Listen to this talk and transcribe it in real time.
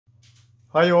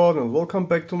Hi all and welcome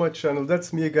back to my channel.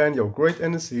 That's me again, your great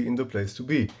NSC in the place to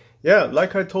be. Yeah,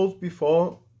 like I told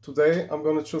before, today I'm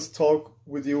gonna just talk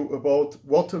with you about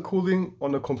water cooling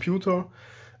on a computer.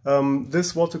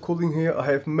 This water cooling here I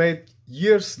have made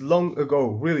years long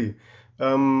ago, really.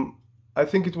 I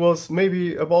think it was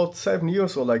maybe about 7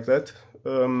 years or like that.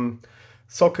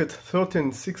 Socket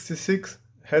 1366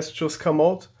 has just come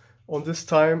out on this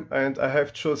time, and I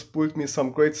have just built me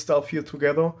some great stuff here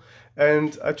together,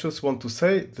 and I just want to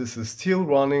say this is still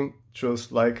running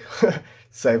just like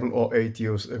 7 or 8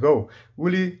 years ago.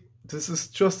 Really, this is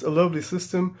just a lovely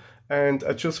system, and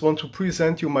I just want to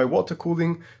present you my water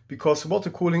cooling, because water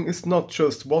cooling is not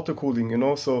just water cooling, you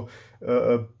know. So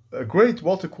a great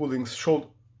water cooling should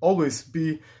always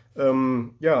be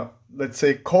yeah, let's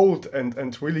say cold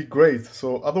and really great.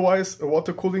 So otherwise a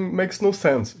water cooling makes no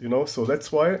sense, you know. So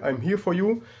that's why I'm here for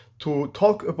you to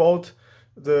talk about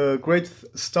the great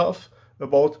stuff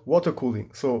about water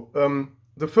cooling. So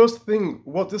the first thing,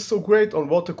 what is so great on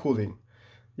water cooling?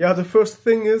 Yeah, the first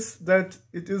thing is that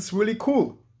it is really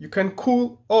cool. You can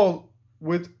cool all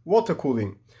with water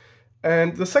cooling.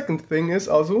 And the second thing is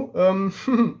also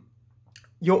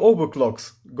your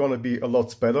overclock's gonna be a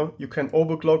lot better. You can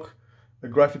overclock a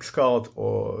graphics card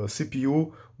or a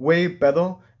CPU way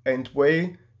better and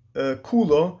way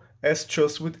cooler as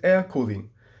just with air cooling.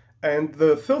 And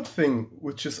the third thing,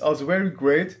 which is also very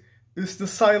great, is the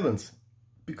silence,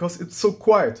 because it's so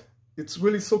quiet. It's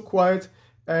really so quiet,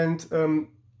 and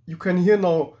you can hear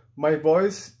now my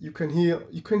voice. You can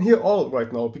hear all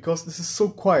right now because this is so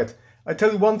quiet. I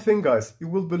tell you one thing, guys, you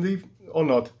will believe or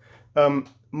not.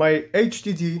 My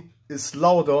HDD is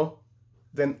louder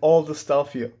than all the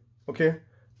stuff here. Okay,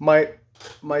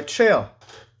 my chair.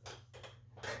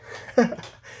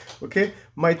 Okay,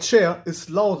 my chair is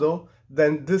louder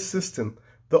than this system.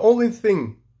 The only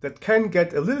thing that can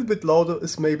get a little bit louder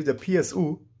is maybe the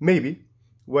PSU, maybe,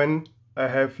 when I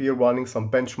have here running some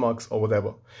benchmarks or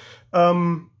whatever.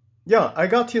 Yeah, I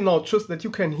got here now, just that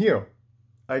you can hear.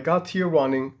 I got here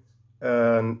running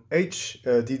an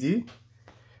HDD.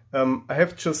 I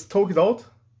have just took it out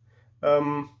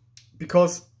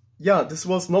because, yeah, this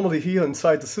was normally here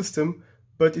inside the system,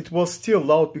 but it was still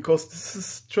loud because this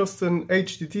is just an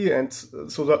HDD, and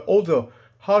so the older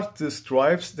hard disk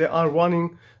drives, they are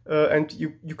running and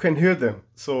you can hear them.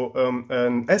 So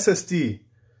an SSD,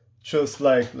 just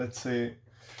like, let's say,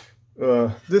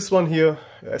 this one here,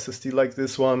 SSD like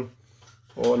this one,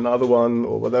 or another one,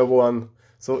 or whatever one,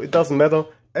 so it doesn't matter.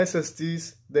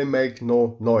 SSDs, they make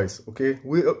no noise, okay?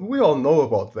 We all know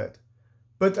about that.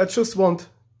 But I just want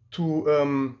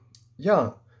to,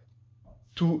 yeah,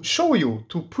 to show you,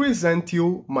 to present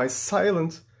you my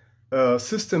silent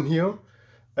system here.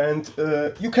 And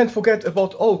you can forget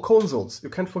about all consoles. You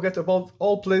can forget about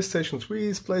all PlayStation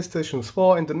 3s, PlayStation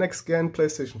 4, and the next gen,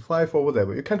 PlayStation 5 or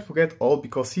whatever. You can't forget all,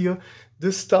 because here,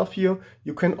 this stuff here,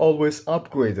 you can always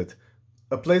upgrade it.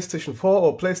 A PlayStation 4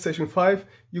 or PlayStation 5,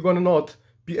 you're gonna not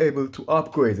be able to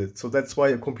upgrade it. So that's why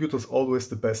a computer is always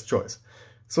the best choice.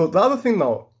 So the other thing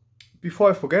now, before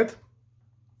I forget,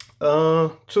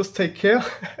 just take care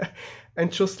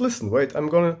and just listen. Wait, I'm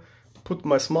gonna put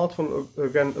my smartphone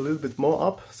again a little bit more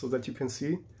up so that you can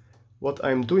see what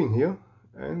I'm doing here.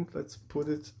 And let's put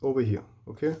it over here,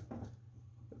 okay?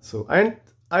 So, and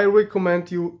I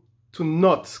recommend you to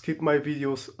not skip my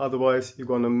videos, otherwise you're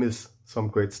gonna miss some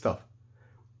great stuff.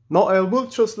 Now I will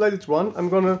just let it run.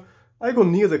 I go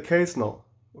near the case now,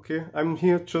 okay? I'm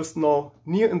here just now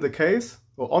near in the case,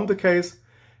 or on the case,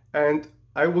 and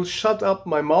I will shut up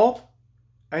my mouth,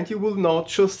 and you will now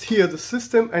just hear the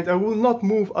system, and I will not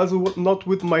move, also not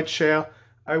with my chair.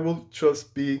 I will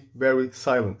just be very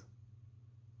silent.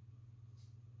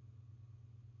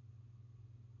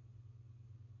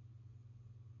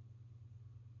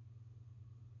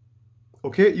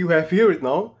 Okay, you have heard it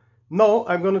now. Now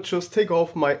I'm gonna just take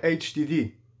off my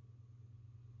HDD.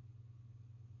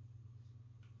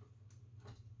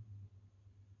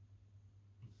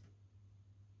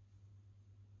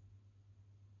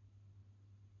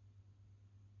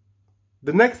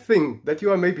 The next thing that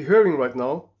you are maybe hearing right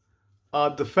now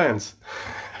are the fans.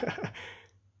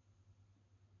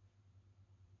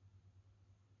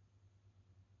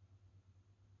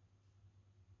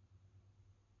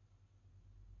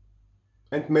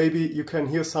 And maybe you can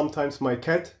hear sometimes my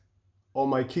cat or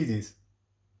my kitties.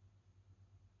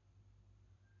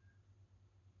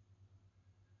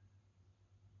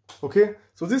 Okay,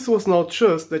 so this was now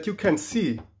just that you can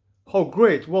see how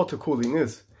great water cooling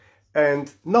is.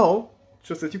 And now,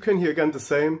 just that you can hear again the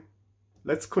same,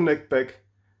 let's connect back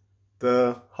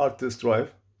the hard disk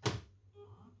drive.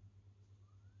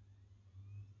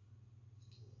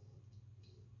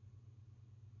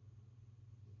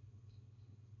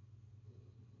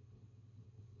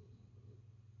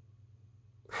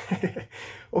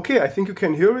 Okay, I think you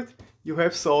can hear it. You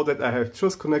have saw that I have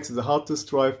just connected the hard disk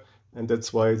drive, and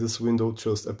that's why this window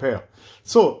just appeared.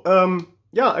 So,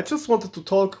 yeah, I just wanted to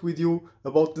talk with you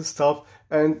about this stuff,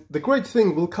 and the great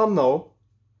thing will come now.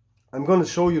 I'm gonna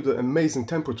show you the amazing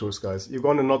temperatures, guys. You're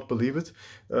gonna not believe it.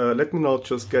 Let me now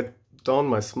just get down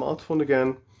my smartphone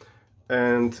again,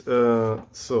 and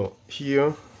so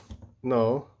here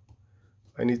now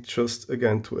I need just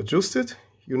again to adjust it.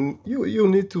 You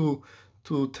need to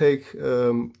take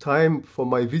time for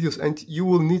my videos, and you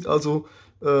will need also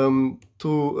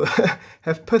to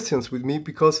have patience with me,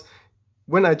 because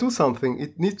when I do something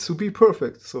it needs to be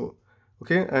perfect. So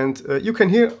okay, and you can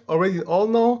hear already all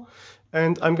now,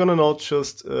 and I'm gonna now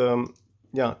just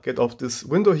yeah, get off this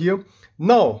window here.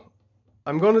 Now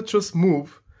I'm gonna just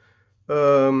move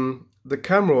the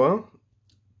camera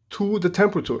to the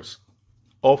temperatures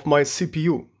of my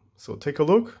CPU. So take a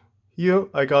look. Here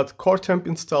I got core temp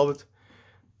installed,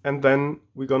 and then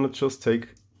we're gonna just take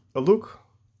a look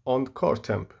on core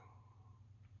temp.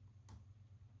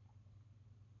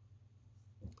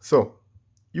 So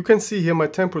you can see here my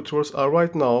temperatures are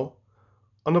right now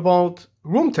on about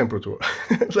room temperature.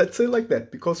 Let's say like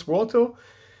that, because water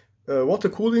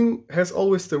cooling has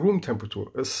always the room temperature.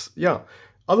 Yeah,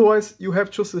 otherwise you have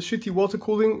just a shitty water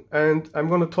cooling, and I'm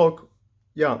gonna talk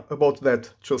about that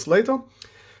just later.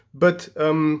 But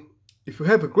if you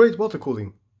have a great water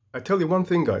cooling, I tell you one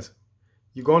thing, guys,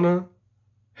 you're gonna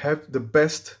have the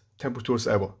best temperatures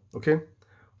ever. Okay,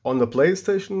 on the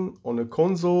PlayStation, on a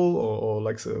console, or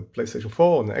like the PlayStation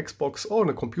 4, on an Xbox, or on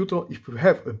a computer, if you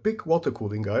have a big water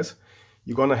cooling, guys,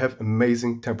 you're gonna have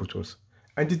amazing temperatures.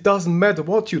 And it doesn't matter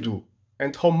what you do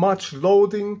and how much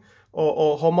loading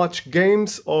or how much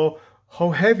games or how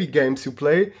heavy games you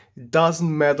play, it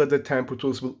doesn't matter, the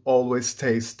temperatures will always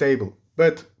stay stable.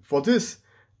 But for this,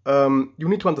 you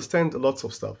need to understand lots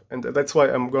of stuff, and that's why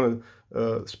I'm gonna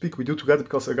speak with you together,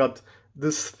 because I got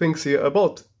these things here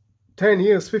about 10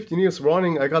 years, 15 years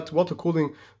running. I got water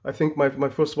cooling. I think my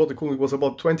first water cooling was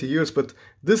about 20 years, but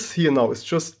this here now is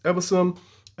just awesome.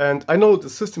 And I know the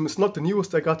system is not the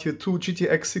newest. I got here two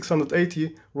GTX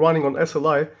 680 running on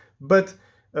SLI, but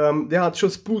they are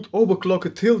just boot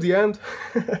overclocked till the end.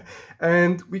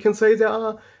 And we can say they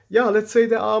are, let's say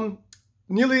they are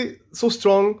nearly so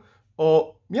strong,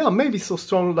 or maybe so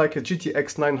strong like a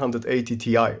GTX 980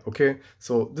 Ti, okay?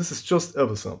 So this is just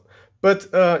awesome.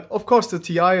 But of course the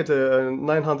Ti, the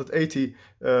 980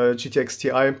 GTX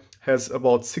Ti has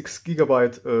about 6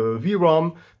 GB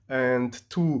VRAM, and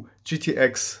two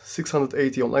GTX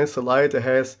 680 on SLI that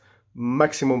has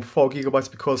maximum 4 GB,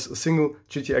 because a single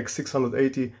GTX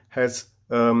 680 has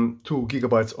 2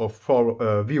 GB of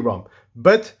VRAM.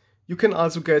 But you can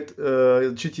also get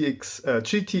GTX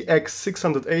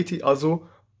 680 also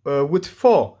with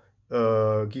 4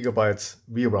 GB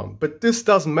VRAM. But this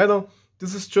doesn't matter.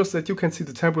 This is just that you can see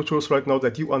the temperatures right now,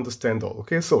 that you understand all.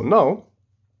 Okay, so now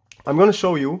I'm going to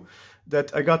show you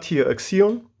that I got here a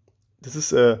Xeon. This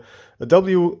is a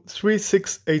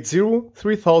W3680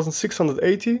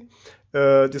 3680.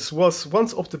 This was one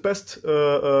of the best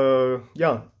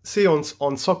Xeons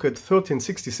on socket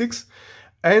 1366.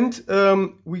 And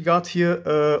we got here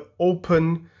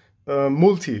open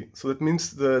multi. So that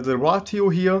means the ratio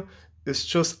here is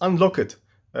just unlocked.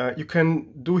 You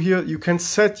can do here, you can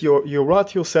set your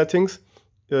ratio settings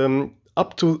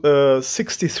up to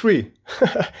 63.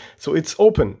 So it's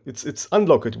open, it's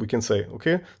unlocked, we can say.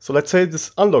 Okay, so let's say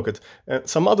this unlocked.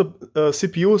 Some other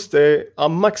CPUs, they are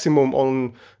maximum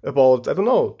on about, I don't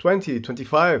know, 20,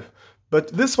 25. But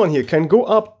this one here can go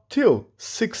up till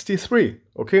 63.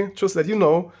 Okay, just that you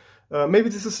know. Maybe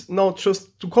this is now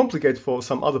just too complicated for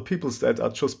some other people that are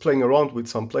just playing around with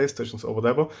some PlayStations or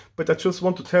whatever, but I just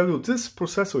want to tell you this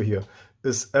processor here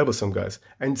is awesome, guys.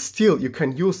 And still you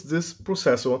can use this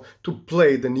processor to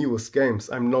play the newest games.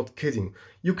 I'm not kidding.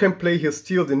 You can play here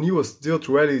still the newest Dirt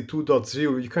Rally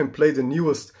 2.0. You can play the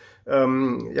newest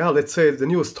let's say the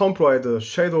newest Tomb Raider,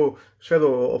 Shadow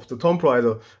of the Tomb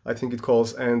Raider, I think it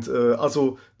calls, and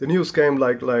also the newest game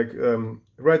like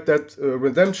Red Dead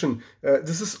Redemption.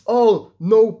 This is all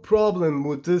no problem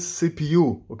with this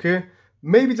CPU, okay?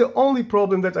 Maybe the only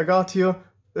problem that I got here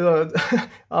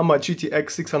are my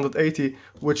GTX 680,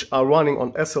 which are running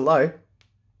on SLI,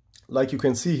 like you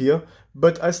can see here,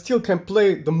 but I still can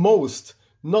play the most,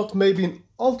 not maybe in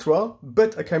ultra,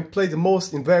 but I can play the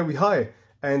most in very high.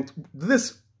 And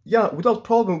this, without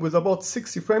problem, with about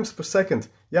 60 frames per second.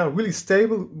 Really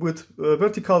stable with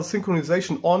vertical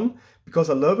synchronization on,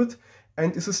 because I love it.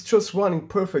 And this is just running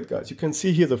perfect, guys. You can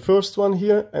see here the first one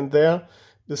here, and there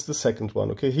is the second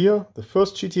one. Okay, here the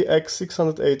first GTX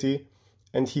 680,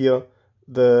 and here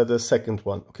the second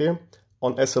one. Okay,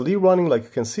 on SLE running, like you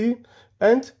can see,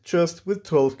 and just with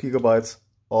 12 gigabytes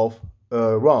of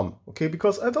RAM, okay,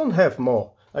 because I don't have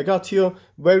more. I got here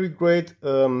very great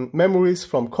memories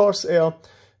from Corsair,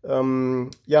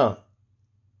 yeah,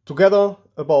 together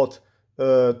about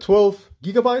 12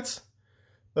 gigabytes,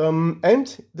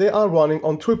 and they are running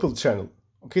on triple channel.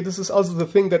 Okay, this is also the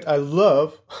thing that I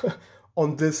love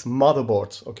on this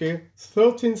motherboard. Okay,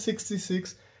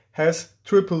 1366 has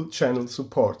triple channel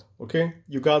support. Okay,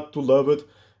 you got to love it.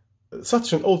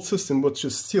 Such an old system, which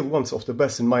is still one of the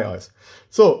best in my eyes.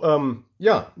 So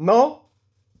yeah, now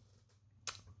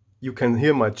you can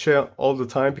hear my chair all the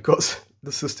time because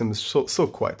the system is so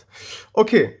quiet.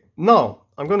 Okay, now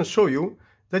I'm gonna show you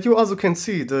that you also can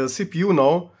see the CPU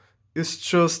now is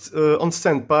just on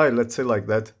standby, let's say like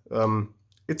that.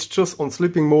 It's just on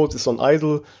sleeping mode, it's on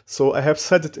idle, so I have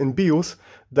set it in BIOS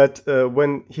that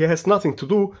when he has nothing to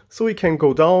do, so he can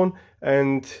go down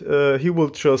and he will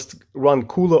just run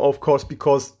cooler, of course,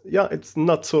 because yeah, it's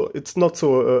not so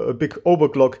a big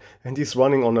overclock, and he's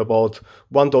running on about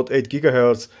 1.8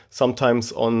 gigahertz,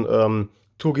 sometimes on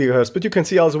 2 gigahertz. But you can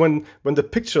see also when the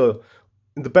picture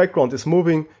in the background is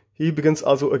moving, he begins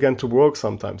also again to work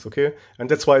sometimes, okay? And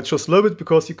that's why I just love it,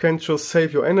 because you can just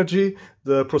save your energy.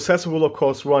 The processor will of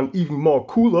course run even more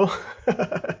cooler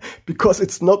because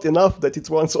it's not enough that it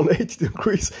runs on 80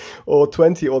 degrees or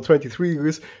 20 or 23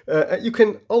 degrees. You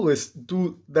can always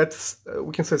do that,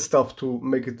 we can say, stuff to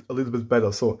make it a little bit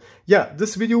better. So yeah,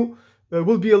 this video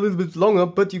will be a little bit longer,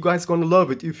 but you guys gonna love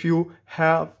it if you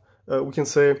have, we can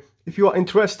say, if you are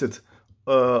interested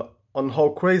on how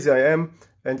crazy I am,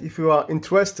 and if you are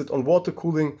interested on water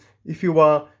cooling, if you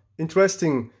are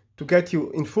interested to get you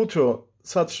in future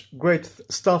such great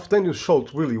stuff, then you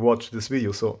should really watch this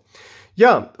video. So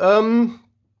yeah,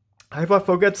 have I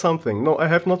forget something? No, I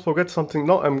have not forget something.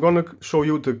 Now I'm gonna show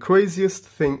you the craziest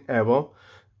thing ever,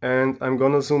 and I'm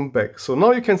gonna zoom back. So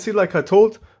now you can see, like I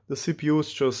told, the CPU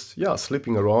is just, yeah,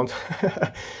 sleeping around.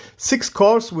 6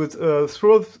 cores with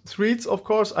 3 threads, of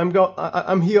course.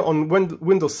 I'm here on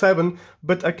Windows 7,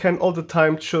 but I can all the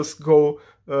time just go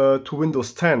to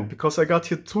Windows 10, because I got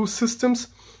here 2 systems,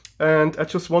 and I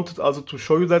just wanted also to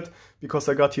show you that, because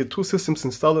I got here 2 systems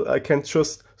installed, I can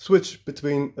just switch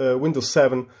between Windows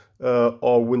 7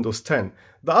 or Windows 10.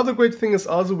 The other great thing is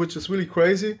also, which is really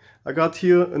crazy, I got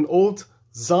here an old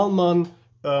Zalman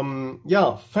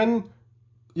fan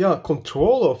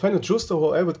controller, fan adjuster,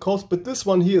 whatever it calls, but this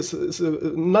one here is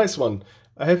a nice one.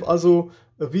 I have also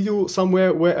a video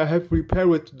somewhere where I have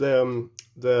repaired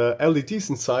the LEDs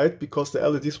inside, because the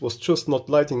LEDs was just not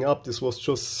lighting up. This was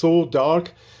just so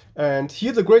dark. And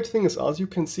here the great thing is, as you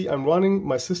can see, I'm running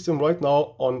my system right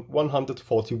now on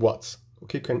 140 watts.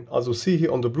 Okay, you can also see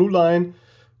here on the blue line,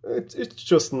 it's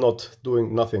just not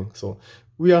doing nothing. So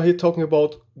we are here talking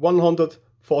about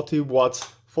 140 watts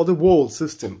for the whole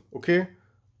system, okay?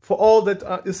 For all that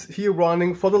is here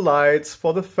running, for the lights,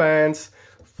 for the fans,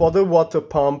 for the water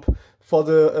pump, for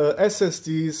the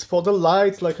SSDs, for the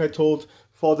lights, like I told,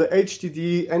 for the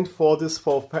HDD, and for this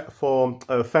for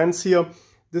fans here.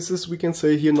 This is, we can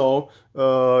say here now,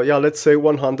 yeah, let's say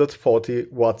 140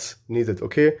 watts needed,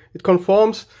 okay? It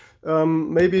conforms.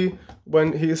 Maybe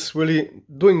when he is really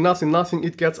doing nothing,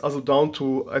 it gets also down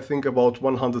to, I think, about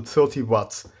 130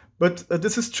 watts. But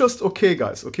this is just okay,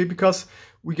 guys, okay? Because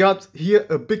we got here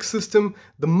a big system.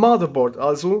 The motherboard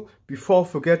also, before I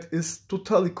forget, is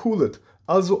totally cooled.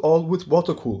 Also all with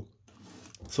water cool.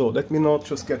 So let me now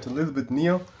just get a little bit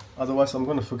near. Otherwise I'm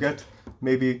gonna forget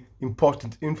maybe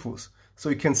important infos. So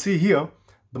you can see here,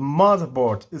 the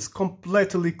motherboard is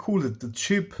completely cooled. The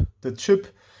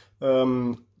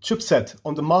chipset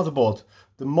on the motherboard,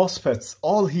 the MOSFETs,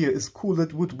 all here is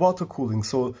cooled with water cooling.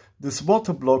 So this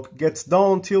water block gets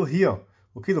down till here.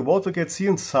 Okay, the water gets here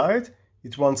inside,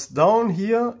 it runs down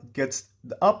here, it gets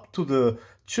up to the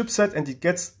chipset, and it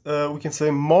gets, we can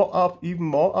say, more up, even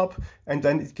more up, and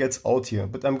then it gets out here.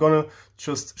 But I'm gonna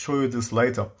just show you this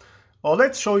later. Or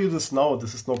let's show you this now.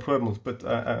 This is no problem, but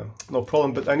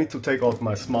I need to take out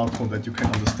my smartphone that you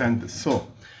can understand this. So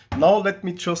now let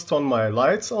me just turn my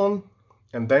lights on,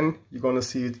 and then you're gonna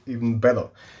see it even better.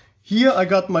 Here I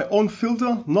got my own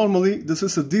filter. Normally this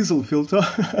is a diesel filter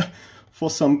for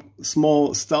some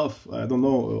small stuff, I don't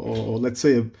know, or let's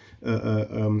say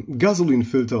a gasoline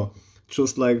filter,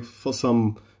 just like for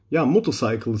some, yeah,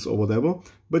 motorcycles or whatever.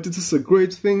 But it is a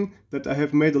great thing that I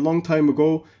have made a long time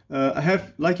ago. I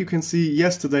have, like you can see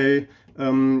yesterday,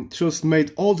 just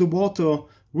made all the water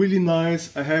really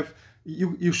nice. I have,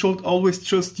 you should always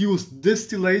just use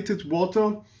distillated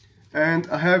water. And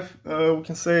I have, we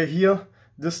can say here,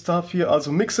 this stuff here, also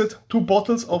mix it, 2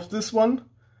 bottles of this one.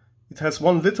 It has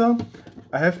 1 liter.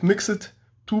 I have mixed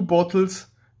 2 bottles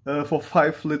for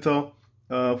 5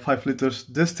 liters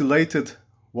distillated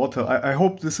water. I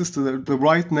hope this is the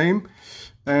right name,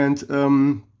 and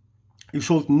you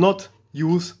should not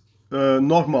use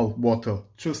normal water.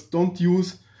 Just don't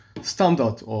use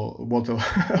standard or water.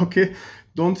 Okay,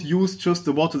 don't use just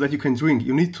the water that you can drink.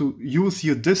 You need to use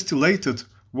your distillated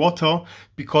water,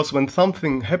 because when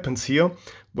something happens here,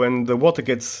 when the water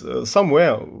gets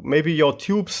somewhere, maybe your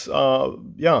tubes are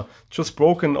just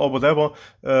broken or whatever,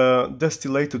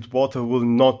 distillated water will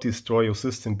not destroy your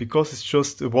system, because it's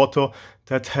just water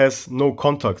that has no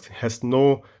contact, has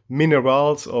no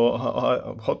minerals, or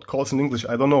how it calls in English,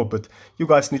 I don't know, but you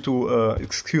guys need to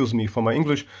excuse me for my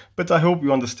English, but I hope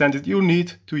you understand it. You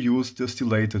need to use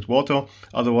distillated water,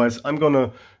 otherwise I'm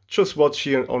gonna just watch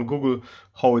here on Google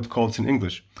how it calls in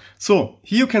English. So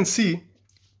here you can see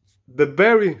the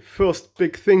very first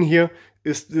big thing here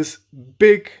is this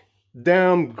big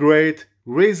damn great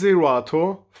reservoir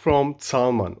from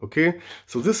Zalman. Okay,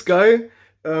 so this guy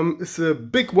is a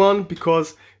big one,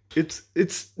 because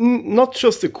it's not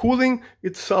just the cooling,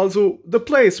 it's also the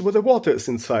place where the water is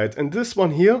inside. And this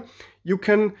one here, you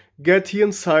can get here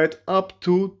inside up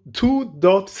to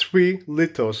 2.3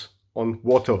 liters on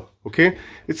water. Okay,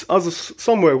 it's also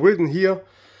somewhere written here.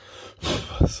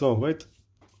 So wait,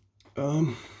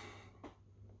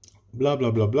 blah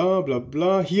blah blah blah blah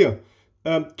blah here,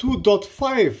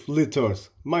 2.5 liters.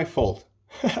 My fault.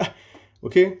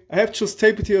 Okay, I have just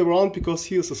taped it here around because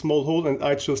here's a small hole, and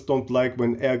I just don't like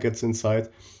when air gets inside.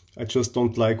 I just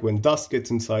don't like when dust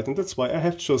gets inside, and that's why I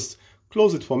have just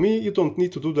closed it for me. You don't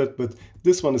need to do that, but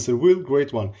this one is a real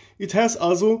great one. It has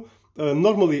also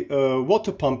normally a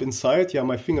water pump inside. Yeah,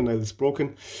 my fingernail is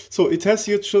broken. So it has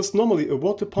here just normally a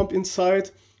water pump inside,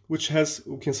 which has,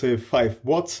 we can say, 5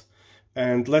 watts.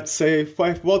 And let's say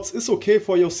 5 watts is okay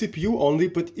for your CPU only,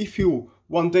 but if you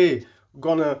one day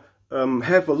gonna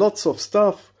have lots of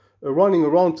stuff running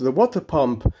around, the water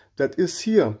pump that is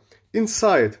here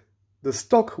inside, the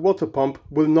stock water pump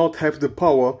will not have the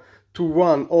power to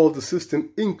run all the system,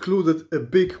 included a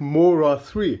big Mora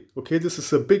 3. Okay, this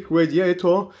is a big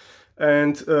radiator,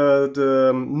 and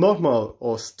the normal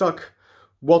or stock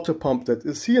water pump that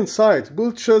is here inside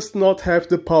will just not have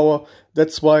the power.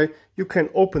 That's why you can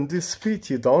open this feet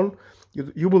here down.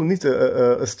 You will need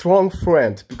a strong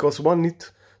friend, because one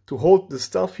needs to hold the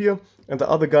stuff here, and the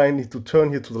other guy needs to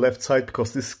turn here to the left side,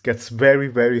 because this gets very,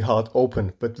 very hard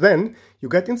open. But then you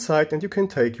get inside and you can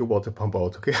take your water pump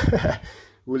out. Okay,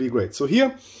 really great. So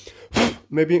here,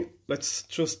 maybe let's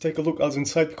just take a look also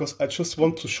inside, because I just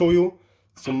want to show you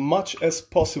so much as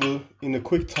possible in a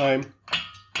quick time,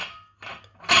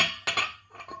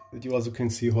 that you also can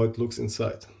see how it looks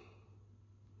inside.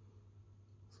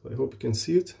 So I hope you can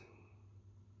see it.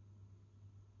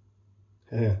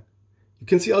 Yeah. You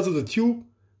can see also the tube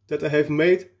that I have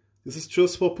made. This is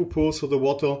just for purpose, so the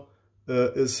water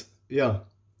is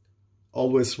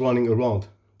always running around.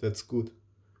 That's good,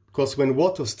 because when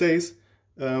water stays,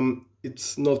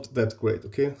 it's not that great.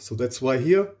 Okay, so that's why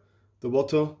here the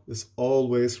water is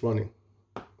always running.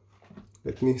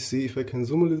 Let me see if I can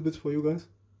zoom a little bit for you guys.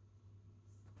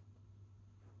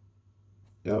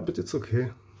 Yeah, but it's okay.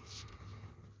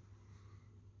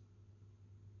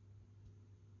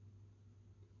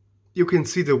 You can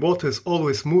see the water is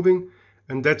always moving,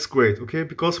 and that's great, okay?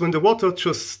 Because when the water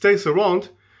just stays around,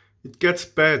 it gets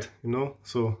bad, you know?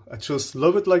 So I just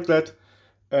love it like that.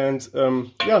 And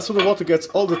yeah, so the water gets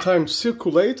all the time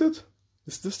circulated.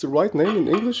 Is this the right name in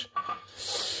English?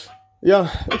 Yeah,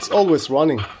 it's always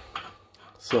running.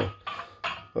 So,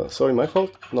 sorry, my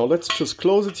fault. Now let's just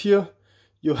close it here.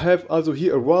 You have also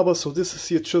here a rubber, so this is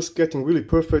here just getting really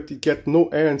perfect. You get no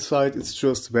air inside, it's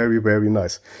just very, very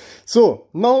nice. So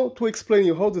now to explain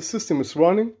you how the system is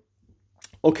running.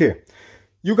 Okay,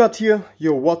 you got here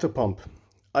your water pump.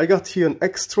 I got here an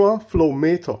extra flow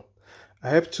meter. I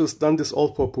have just done this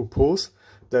all for purpose,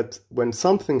 that when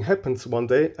something happens one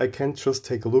day, I can just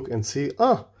take a look and see,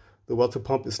 the water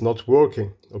pump is not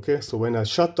working. Okay, so when I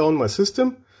shut down my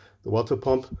system, the water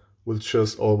pump will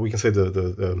just, or we can say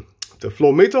the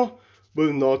flow meter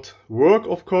will not work,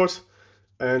 of course.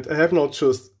 And I have now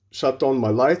just shut down my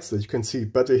lights, that you can see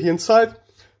better here inside.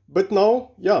 But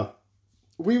now, yeah,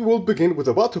 we will begin with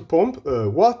a water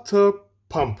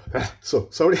pump. So,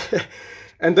 sorry.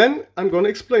 And then I'm going to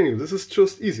explain you. This is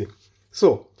just easy.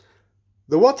 So,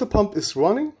 the water pump is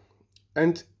running,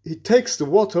 and it takes the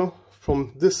water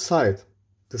from this side.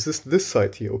 This is this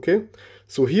side here, okay?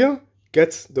 So here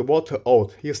gets the water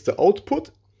out. Here's the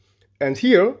output. And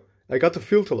here I got a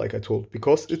filter, like I told,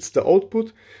 because it's the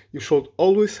output. You should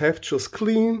always have just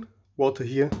clean water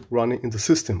here running in the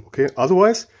system. Okay,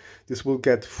 otherwise this will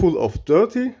get full of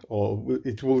dirty, or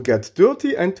it will get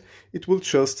dirty and it will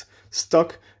just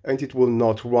stuck and it will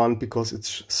not run because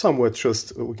it's somewhere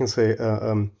just, we can say,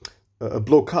 a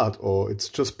blockade, or it's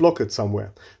just blocked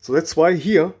somewhere. So that's why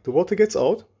here the water gets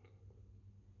out.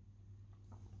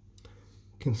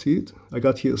 You can see it. I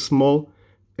got here a small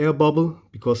air bubble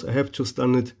because I have just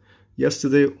done it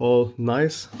yesterday, all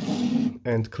nice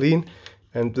and clean,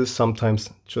 and this sometimes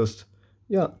just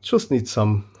needs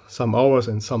some hours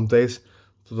and some days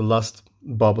so the last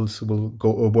bubbles will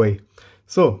go away.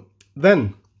 So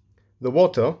then the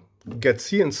water gets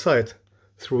here inside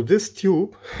through this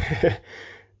tube.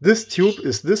 This tube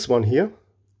is this one here,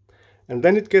 and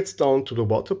then it gets down to the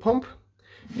water pump.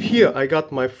 Here I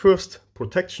got my first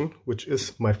protection, which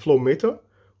is my flow meter,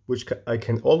 which I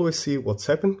can always see what's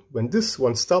happened. When this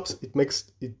one stops, it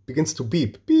begins to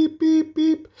beep, beep, beep,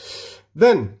 beep.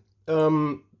 Then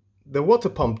the water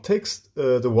pump takes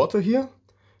the water here,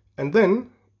 and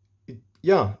then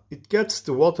it gets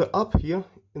the water up here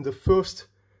in the first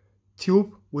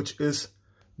tube, which is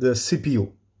the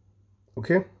CPU.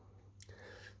 Okay,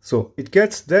 so it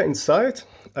gets there inside.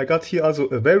 I got here also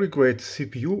a very great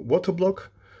CPU water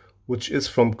block, which is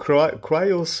from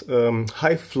Cryo's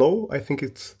high flow. I think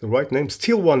it's the right name.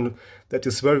 Still one that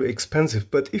is very expensive,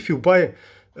 but if you buy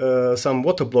some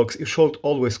water blocks, you should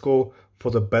always go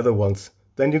for the better ones.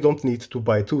 Then you don't need to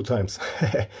buy 2 times.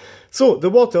 So the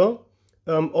water,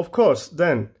 of course,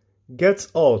 then gets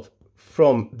out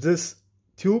from this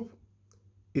tube.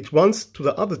 It runs to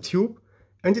the other tube,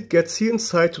 and it gets here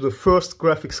inside to the first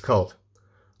graphics card.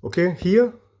 Okay,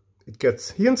 here it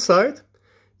gets here inside.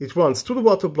 It runs to the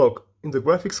water block in the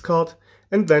graphics card,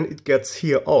 and then it gets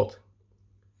here out.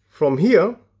 From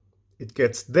here, it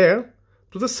gets there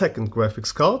to the second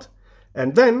graphics card,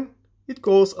 and then it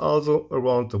goes also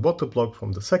around the water block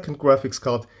from the second graphics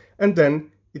card, and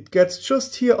then it gets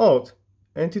just here out,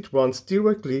 and it runs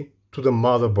directly to the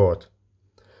motherboard.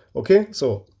 Okay,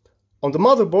 so on the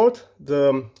motherboard,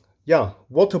 the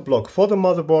water block for the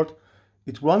motherboard,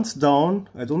 it runs down.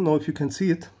 I don't know if you can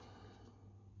see it.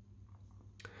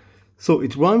 So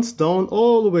it runs down,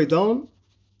 all the way down.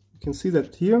 You can see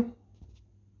that here.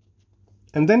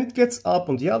 And then it gets up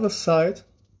on the other side.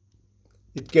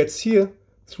 It gets here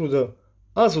through the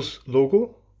Asus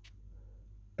logo.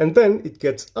 And then it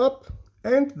gets up,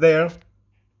 and there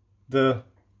the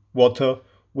water,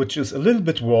 which is a little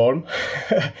bit warm,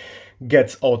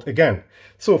 gets out again.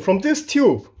 So from this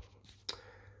tube,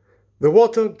 the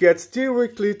water gets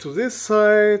directly to this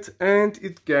side, and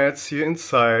it gets here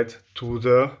inside to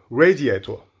the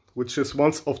radiator, which is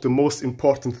one of the most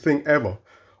important thing ever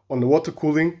on the water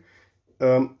cooling.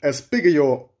 As bigger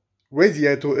your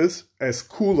radiator is, as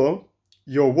cooler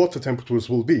your water temperatures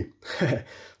will be.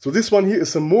 So this one here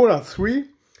is a Mora 3,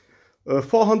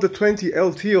 420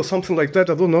 LT or something like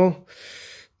that, I don't know.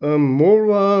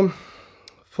 Mora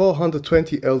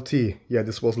 420 LT, yeah,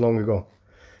 this was long ago.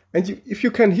 And if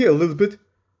you can hear a little bit,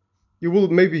 you will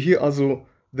maybe hear also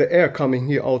the air coming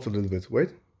here out a little bit. Wait.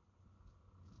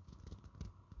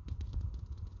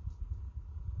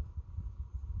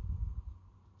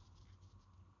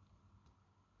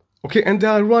 Okay, and they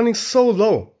are running so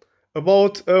low,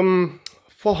 about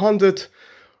 400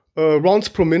 rounds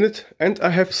per minute, and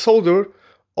I have soldered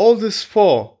all these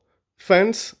 4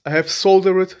 fans. I have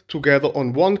soldered it together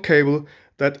on one cable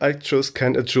that I just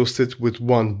can adjust it with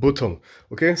one button.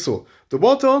 Okay, so the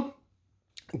water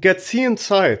gets here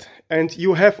inside, and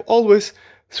you have always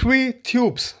 3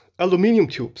 tubes, aluminum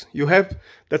tubes. You have,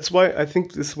 that's why I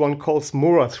think this one calls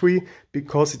Mora 3,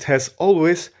 because it has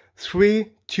always 3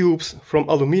 tubes from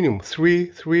aluminum. 3,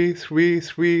 3, 3,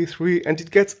 3, 3, and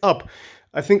it gets up.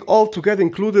 I think all together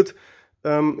included,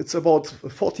 it's about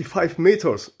 45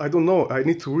 meters. I don't know, I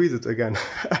need to read it again.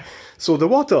 So the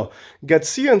water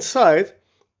gets here inside,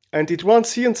 and it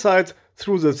runs here inside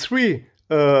through the 3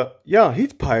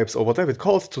 heat pipes, or whatever it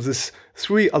calls, to this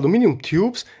 3 aluminum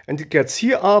tubes, and it gets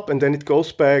here up, and then it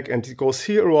goes back, and it goes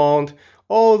here around,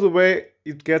 all the way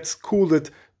it gets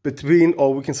cooled between,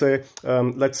 or we can say,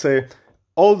 let's say,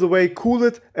 all the way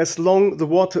cooled as long the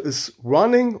water is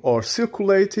running or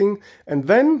circulating, and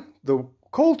then the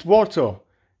cold water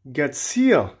gets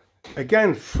here,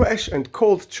 again, fresh and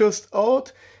cold just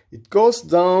out, it goes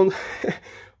down,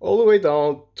 all the way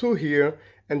down to here,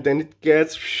 and then it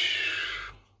gets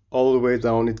all the way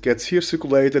down. It gets here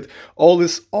circulated. All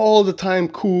this all the time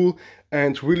cool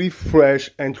and really fresh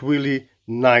and really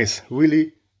nice.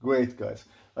 Really great, guys.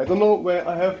 I don't know where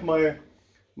I have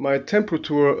my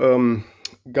temperature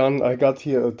gun. I got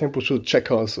here a temperature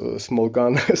checker, so a small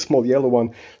gun, a small yellow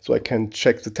one, so I can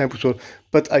check the temperature.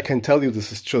 But I can tell you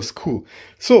this is just cool.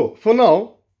 So for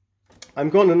now, I'm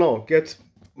gonna now get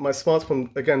my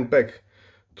smartphone again back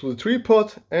to the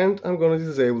tripod, and I'm gonna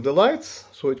disable the lights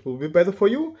so it will be better for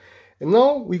you. And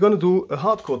now we're gonna do a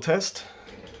hardcore test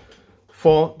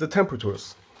for the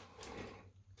temperatures.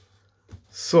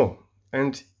 So,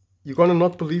 and you're gonna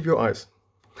not believe your eyes.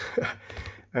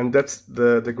 And that's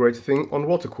the great thing on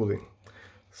water cooling.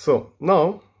 So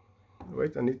now,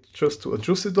 wait, I need just to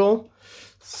adjust it all.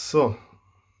 So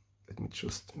let me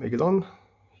just make it on.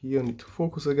 Here I need to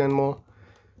focus again more.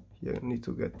 Here I need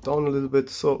to get down a little bit.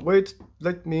 So wait,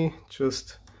 let me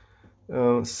just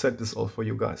set this all for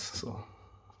you guys. So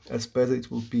as better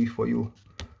it will be for you.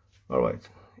 All right.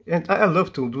 And I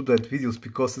love to do that videos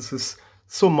because this is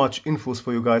so much infos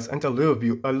for you guys, and I love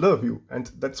you, and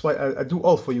that's why I do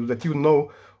all for you, that you know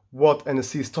what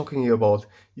NSC is talking here about.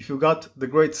 If you got the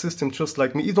great system just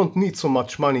like me, you don't need so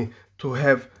much money to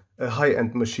have a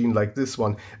high-end machine like this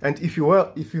one. And if you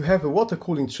have a water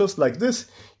cooling just like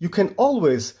this, you can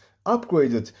always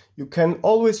upgrade it. You can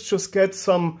always just get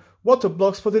some water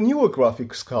blocks for the newer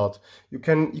graphics card. You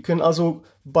can also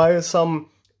buy some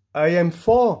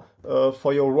IM4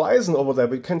 for your Ryzen over there,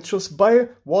 but you can just buy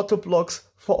water blocks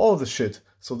for all the shit.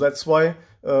 So that's why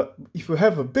if you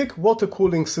have a big water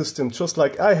cooling system just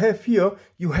like I have here,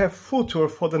 you have footer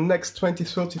for the next 20,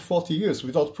 30, 40 years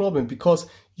without problem, because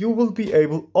you will be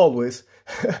able always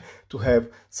to have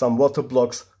some water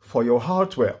blocks for your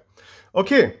hardware.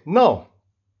 Okay, now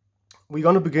we're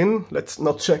gonna begin. Let's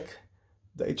not check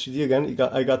the HDD again.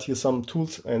 I got here some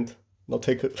tools, and now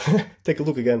take a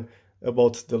look again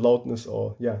about the loudness,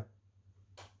 or yeah.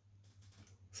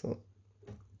 So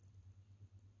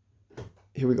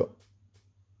here we go.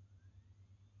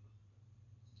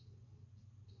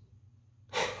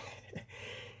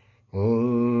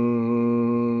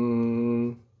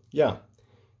 Yeah,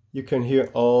 you can hear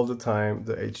all the time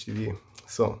the HDD.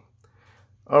 So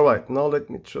all right, now let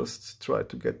me just try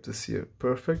to get this here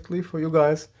perfectly for you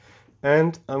guys,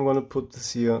 and I'm gonna put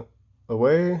this here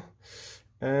away.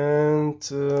 And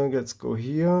let's go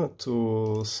here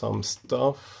to some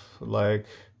stuff like,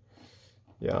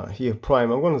 yeah, here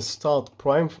Prime. I'm gonna start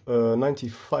Prime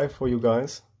 95 for you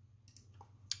guys,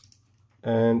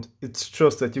 and it's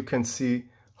just that you can see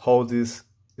how this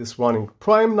is running.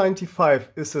 Prime 95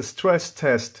 is a stress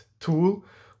test tool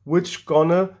which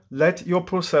gonna let your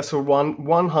processor run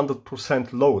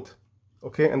 100% load.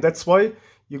 Okay, and that's why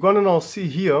you're gonna now see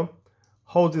here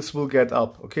how this will get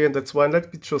up. Okay, and that's why,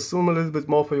 let me just zoom a little bit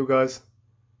more for you guys.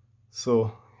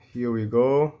 So here we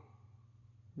go.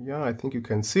 Yeah, I think you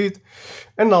can see it.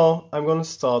 And now I'm gonna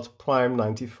start Prime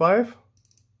 95.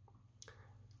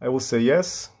 I will say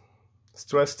yes,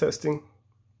 stress testing,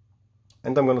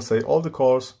 and I'm gonna say all the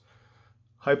cores,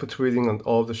 hyper-threading and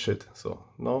all the shit. So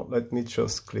now let me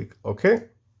just click OK,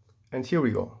 and here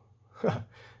we go.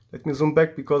 Let me zoom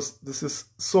back because this is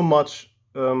so much,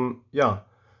 yeah,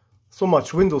 so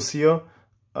much Windows here.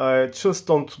 I just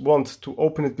don't want to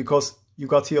open it because you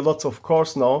got here lots of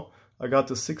cores now. I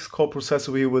got a 6-core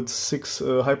processor here with 6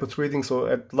 hyper-threading, so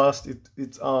at last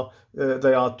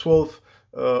they are 12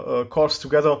 cores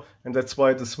together, and that's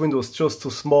why this window is just too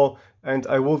small, and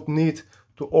I would need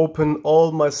to open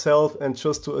all myself and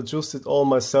just to adjust it all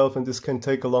myself, and this can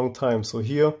take a long time. So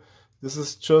here, this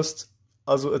is just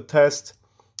also a test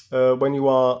when you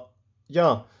are,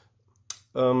 yeah,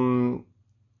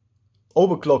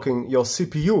 overclocking your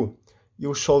CPU.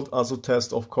 You should also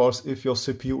test, of course, if your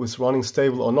CPU is running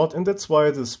stable or not, and that's why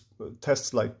this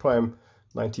tests like Prime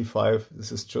 95,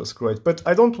 this is just great. But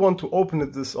I don't want to open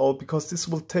it this all because this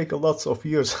will take a lots of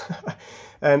years.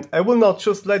 And I will not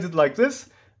just let it like this.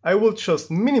 I will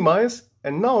just minimize,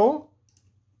 and now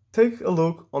take a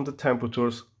look on the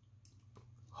temperatures,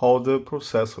 how the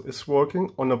processor is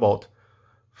working on about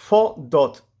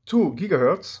 4.2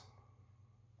 gigahertz.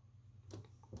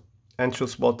 And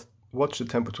just watch the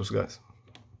temperatures, guys.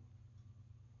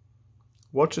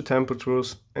 Watch the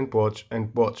temperatures and watch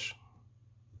and watch.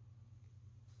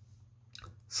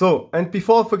 So, and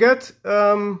before I forget,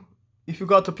 if you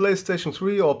got a PlayStation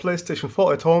 3 or PlayStation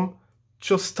 4 at home,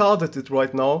 just started it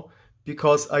right now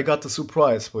because I got a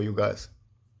surprise for you guys.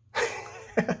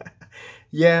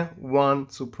 Yeah, one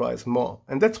surprise more.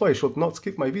 And that's why you should not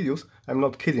skip my videos. I'm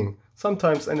not kidding.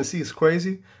 Sometimes NSC is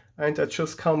crazy and I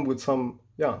just come with some,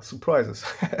 yeah, surprises.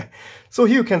 So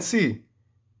here you can see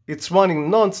it's running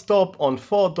non-stop on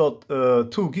 4.2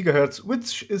 gigahertz,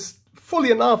 which is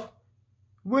fully enough.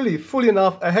 Really fully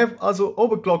enough. I have also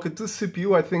overclocked this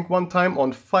CPU, I think, one time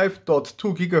on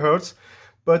 5.2 gigahertz,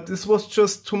 but this was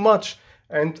just too much.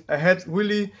 and I had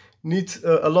really need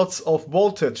a lots of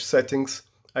voltage settings.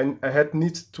 I had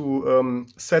need to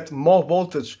set more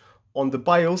voltage on the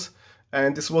BIOS,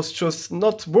 and this was just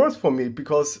not worth for me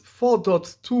because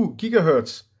 4.2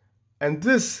 gigahertz and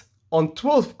this on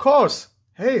 12 cores.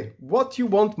 Hey, what you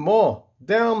want more?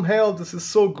 Damn hell, this is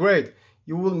so great.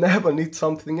 You will never need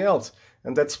something else.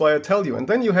 And that's why I tell you. And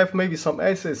then you have maybe some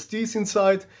SSDs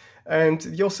inside and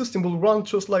your system will run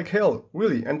just like hell,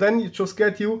 really. And then you just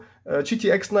get you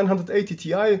GTX 980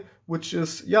 Ti, which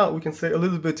is, yeah, we can say a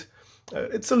little bit,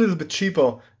 it's a little bit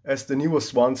cheaper as the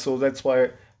newest one. So that's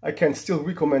why I can still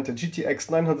recommend a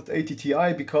GTX 980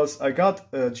 Ti, because I got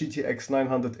a GTX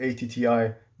 980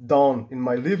 Ti down in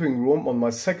my living room on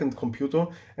my second computer.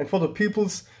 And for the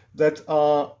peoples that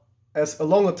are as a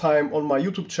longer time on my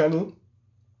YouTube channel,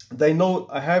 they know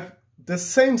I have the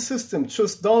same system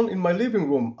just down in my living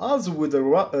room, also with the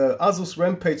Asus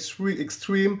Rampage 3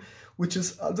 Extreme, which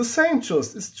is the same,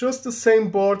 it's just the same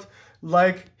board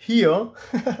like here,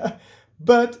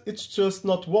 but it's just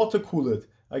not water cooled.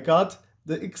 I got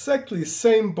the exactly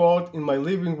same board in my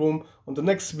living room. On the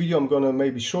next video I'm gonna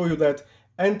maybe show you that,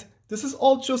 and this is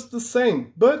all just the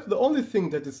same, but the only thing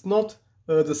that is not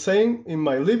the same in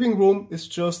my living room is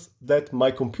just that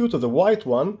my computer, the white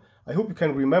one, I hope you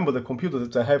can remember the computer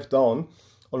that I have down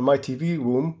on my TV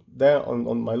room, there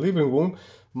on my living room.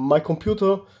 My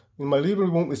computer in my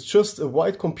living room is just a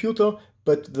white computer,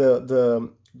 but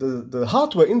the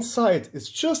hardware inside is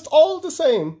just all the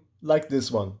same like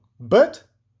this one, but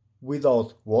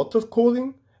without water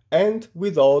cooling and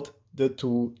without the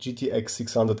two GTX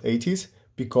 680s,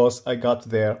 because I got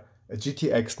there a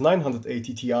GTX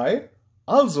 980 Ti,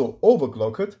 also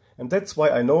overclocked, and that's why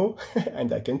I know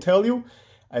and I can tell you,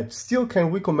 I still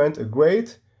can recommend a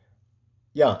great,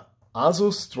 yeah,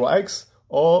 Asus Strix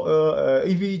or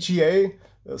EVGA,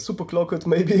 superclocked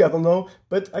maybe, I don't know,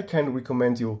 but I can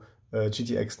recommend you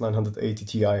GTX 980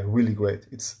 Ti, really great.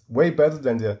 It's way better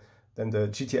than the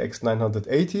GTX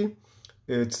 980.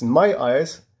 It's in my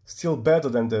eyes still better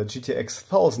than the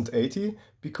GTX 1080,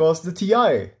 because the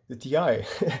TI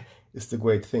is the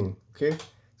great thing, okay?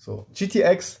 So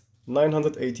GTX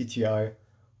 980 Ti,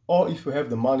 or if you have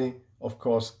the money, of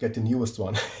course, get the newest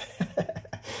one.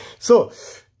 So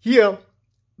here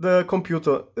the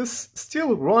computer is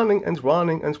still running and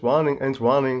running and running and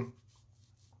running,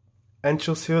 and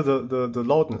just hear the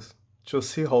loudness,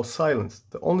 just hear how silent.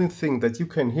 The only thing that you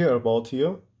can hear about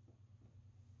here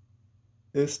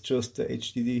is just the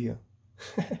HDD here.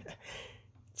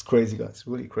 It's crazy, guys,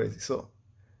 really crazy. So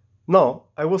now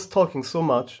I was talking so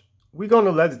much, we're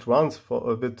gonna let it run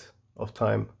for a bit of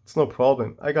time. It's no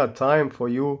problem. I got time for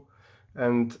you,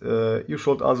 and you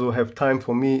should also have time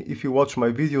for me. If you watch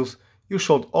my videos, you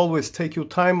should always take your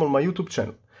time on my YouTube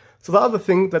channel. So the other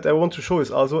thing that I want to show is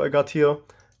also I got here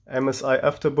MSI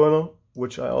Afterburner,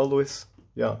 which I always,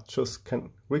 yeah, just can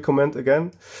recommend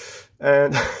again.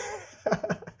 And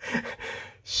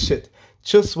shit,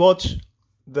 just watch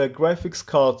the graphics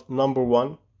card number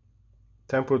 1.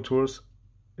 Temperatures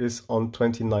is on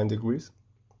 29 degrees.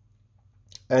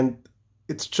 And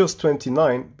it's just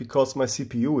 29 because my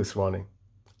CPU is running.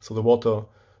 So the water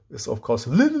is of course a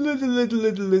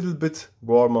little bit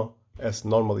warmer as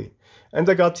normally. And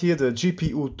I got here the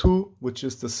GPU 2, which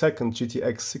is the second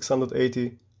GTX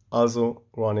 680, also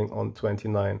running on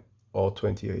 29 or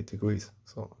 28 degrees.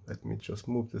 So let me just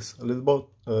move this a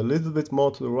little bit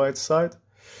more to the right side.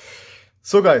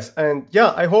 So guys, and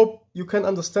yeah, I hope you can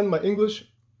understand my English.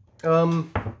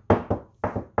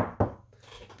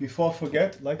 Before I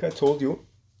forget, like I told you,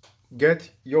 get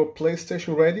your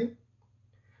PlayStation ready.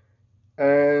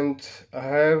 And I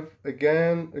have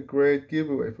again a great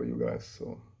giveaway for you guys.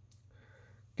 So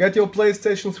get your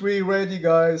PlayStation 3 ready,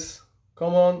 guys.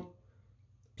 Come on.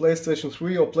 PlayStation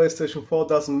 3 or PlayStation 4,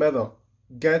 doesn't matter.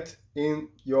 Get in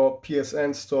your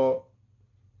PSN store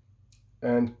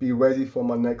and be ready for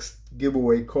my next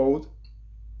giveaway code.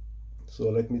 So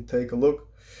let me take a look,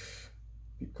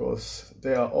 because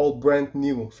they are all brand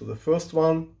new. So the first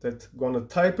one that's gonna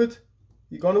type it,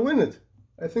 you're gonna win it.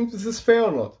 I think this is fair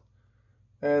or not.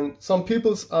 And some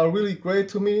people are really great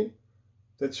to me,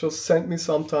 that just send me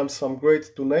sometimes some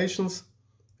great donations.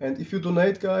 And if you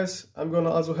donate, guys, I'm gonna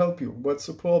also help you. What's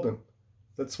the problem?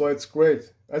 That's why it's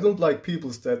great. I don't like people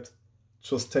that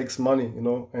just takes money, you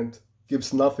know, and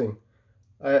gives nothing.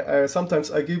 I sometimes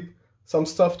I give some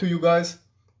stuff to you guys,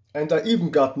 and I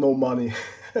even got no money.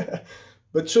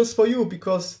 But just for you,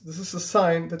 because this is a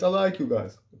sign that I like you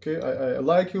guys. Okay, I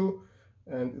like you,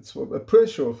 and it's a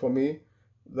pressure for me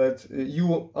that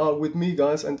you are with me,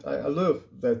 guys, and I love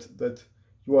that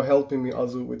you are helping me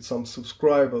also with some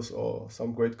subscribers or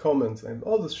some great comments and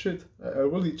all this shit. I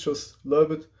really just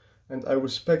love it, and I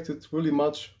respect it really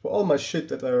much for all my shit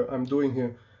that I'm doing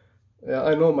here. Yeah,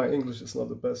 I know my English is not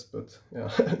the best, but yeah,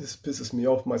 this pisses me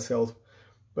off myself.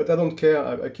 But I don't care.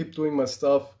 I keep doing my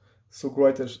stuff so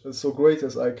great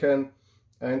as I can,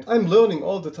 and I'm learning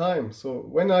all the time. So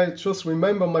when I just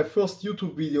remember my first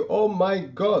YouTube video, oh my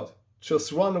god,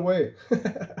 just run away.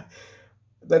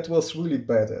 That was really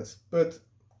badass. But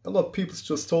a lot of people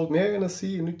just told me, hey NSC,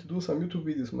 you need to do some YouTube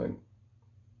videos, man.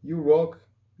 You rock,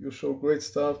 you show great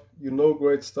stuff, you know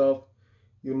great stuff,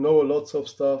 you know lots of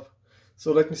stuff.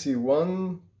 So let me see,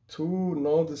 1, 2,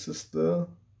 now this is the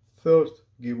 3rd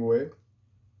giveaway.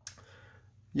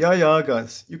 Yeah,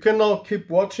 guys, you can now keep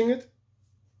watching it,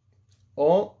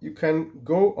 or you can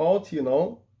go out here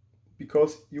now,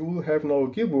 because you will have now a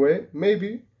giveaway.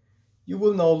 Maybe you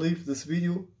will now leave this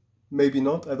video, maybe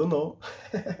not, I don't know.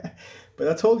 But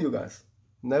I told you guys,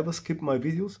 never skip my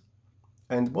videos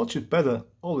and watch it better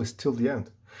always till the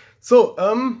end. So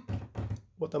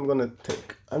what I'm gonna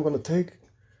take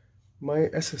my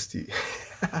SSD.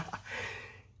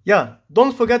 Yeah,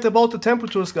 don't forget about the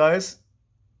temperatures, guys.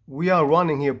 We are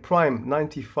running here prime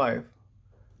 95.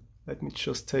 Let me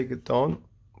just take it down,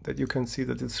 that you can see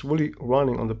that it's really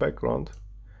running on the background.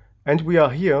 And we are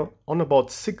here on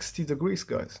about 60 degrees,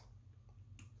 guys.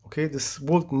 Okay, this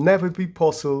would never be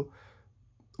possible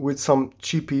with some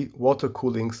cheapy water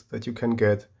coolings that you can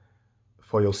get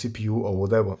for your CPU or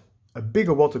whatever. A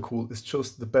bigger water cool is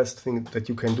just the best thing that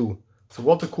you can do. So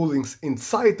water coolings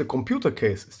inside the computer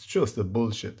case is just a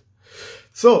bullshit.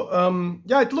 So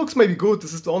yeah, it looks maybe good.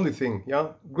 This is the only thing. Yeah,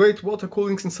 great water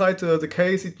coolings inside the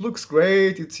case. It looks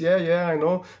great. It's yeah, I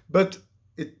know, but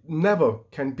it never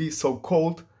can be so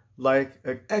cold like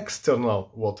an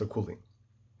external water cooling.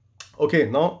 Okay,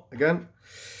 now again,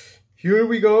 here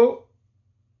we go.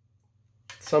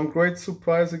 Some great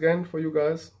surprise again for you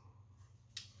guys.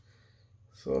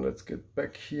 So let's get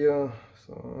back here.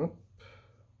 So,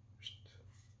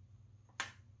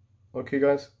 okay,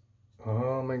 guys.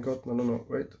 Oh my god, no,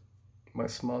 wait. My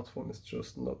smartphone is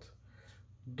just not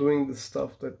doing the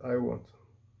stuff that I want.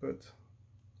 But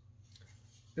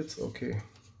it's okay.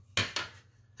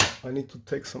 I need to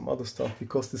take some other stuff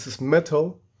because this is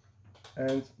metal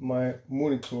and my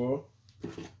monitor,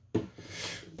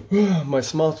 my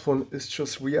smartphone is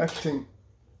just reacting.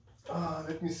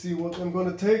 Let me see what I'm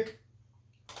gonna take.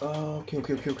 Okay.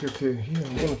 Here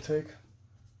I'm gonna take,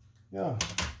 yeah,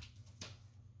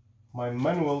 my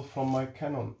manual from my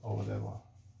Canon or whatever.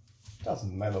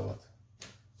 Doesn't matter what.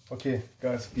 Okay,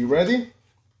 guys, be ready.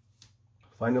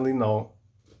 Finally, now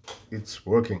it's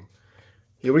working.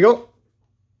 Here we go.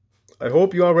 I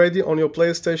hope you are ready on your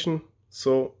PlayStation.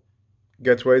 So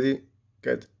get ready,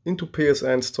 get into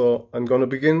PSN store. I'm gonna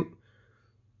begin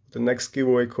the next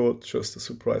giveaway code, just a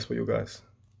surprise for you guys.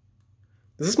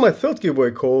 This is my 3rd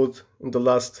giveaway code in the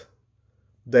last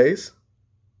days.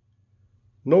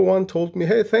 No one told me,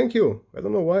 hey, thank you. I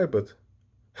don't know why, but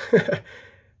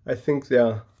I think they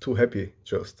are too happy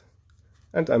just.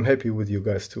 And I'm happy with you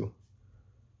guys too.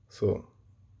 So,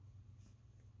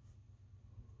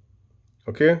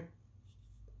 okay.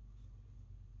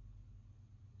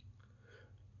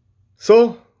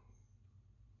 So,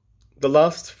 the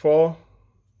last 4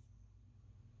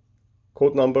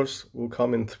 code numbers will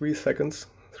come in 3 seconds.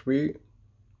 3,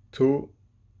 2,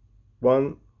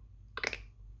 1.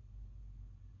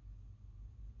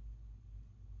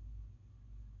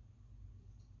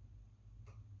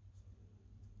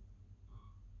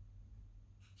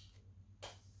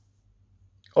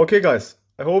 Okay, guys,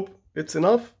 I hope it's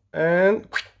enough, and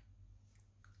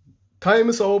time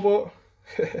is over.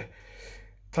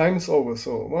 Time is over.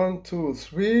 So 1, 2,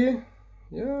 3.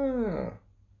 Yeah,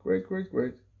 great.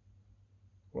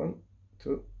 1,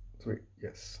 2, 3.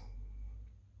 Yes.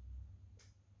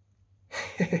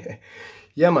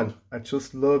 Yeah, man, I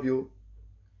just love you,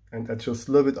 and I just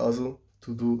love it also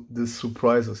to do these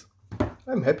surprises.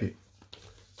 I'm happy.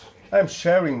 I'm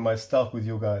sharing my stuff with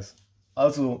you guys.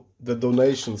 Also the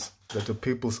donations that the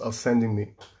peoples are sending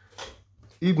me.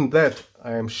 Even that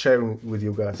I am sharing with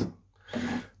you guys.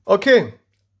 Okay,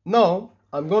 now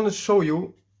I'm gonna show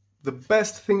you the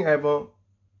best thing ever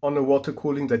on a water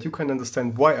cooling, that you can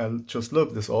understand why I just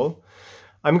love this all.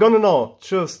 I'm gonna now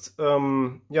just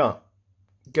yeah,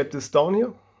 get this down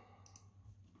here.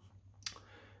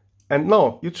 And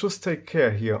now you just take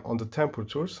care here on the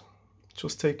temperatures.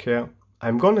 Just take care.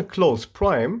 I'm gonna close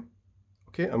prime.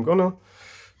 Okay, I'm gonna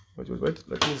wait,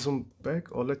 let me zoom back,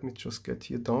 or let me just get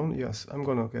here down. Yes, I'm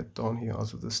gonna get down here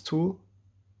also this tool,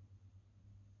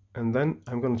 and then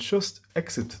I'm gonna just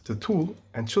exit the tool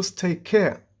and just take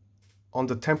care on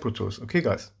the temperatures. Okay,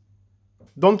 guys,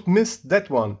 don't miss that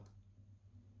one.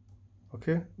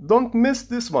 Okay, don't miss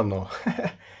this one now.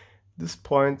 This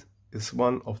point is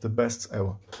one of the best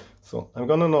ever. So I'm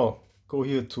gonna now go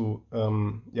here to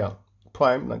yeah,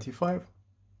 prime 95.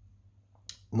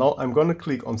 Now I'm gonna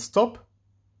click on stop.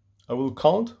 I will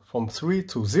count from 3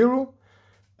 to 0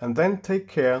 and then take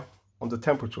care on the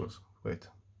temperatures. Wait.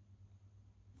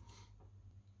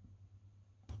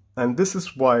 And this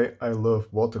is why I love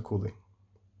water cooling.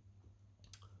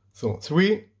 So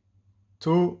 3,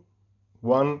 2,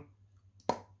 1.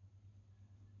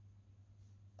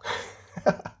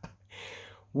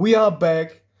 We are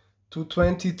back to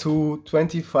 22,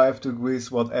 25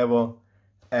 degrees, whatever.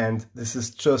 And this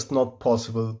is just not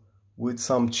possible with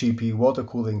some cheapy water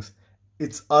coolings.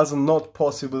 It's also not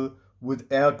possible with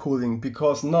air cooling,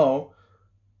 because now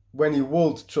when you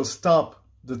would just stop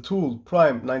the tool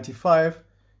prime 95,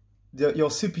 your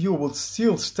CPU will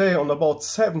still stay on about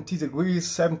 70 degrees,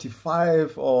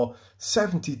 75 or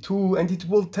 72, and it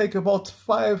will take about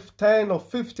 5, 10 or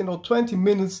 15 or 20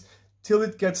 minutes till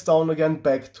it gets down again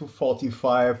back to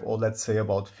 45 or let's say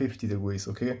about 50 degrees,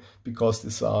 okay? Because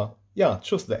these are, yeah,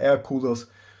 just the air coolers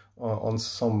on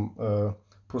some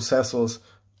processors,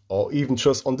 or even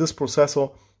just on this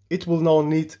processor. It will now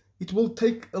need, it will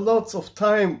take a lot of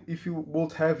time if you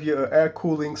would have your air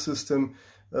cooling system.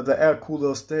 The air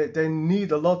coolers, they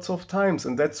need a lot of times,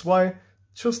 and that's why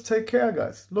just take care,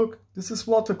 guys. Look, this is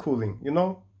water cooling, you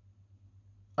know?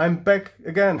 I'm back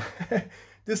again.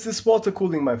 This is water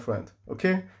cooling, my friend,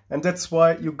 okay? And that's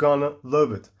why you're gonna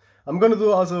love it. I'm gonna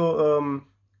do also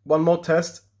one more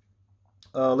test.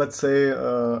 Let's say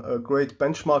a great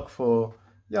benchmark for,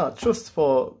 yeah, just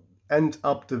for end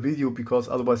up the video, because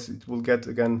otherwise it will get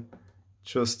again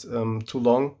just too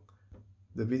long,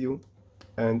 the video.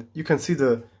 And you can see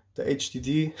the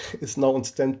HDD is now on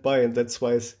standby, and that's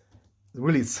why it's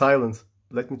really silent.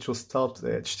 Let me just start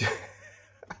the HDD.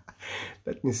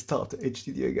 Let me start the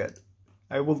HDD again.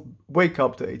 I will wake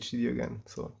up the HDD again.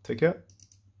 So take care.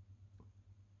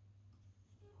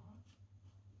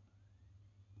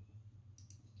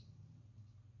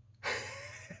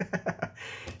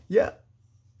 Yeah,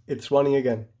 it's running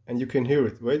again, and you can hear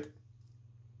it, right?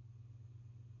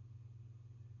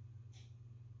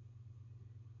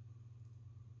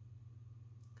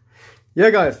 Yeah,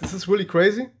 guys, this is really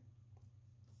crazy.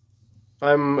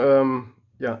 I'm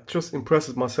yeah, just impressed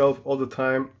with myself all the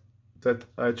time that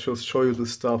I just show you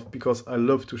this stuff, because I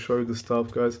love to show you this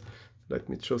stuff, guys. Let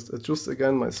me just adjust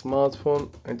again my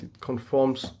smartphone, and it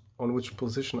conforms on which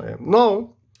position I am.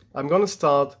 Now I'm gonna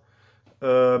start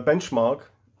a benchmark,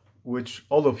 which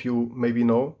all of you maybe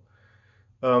know.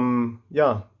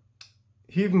 Yeah,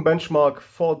 even benchmark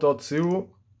 4.0.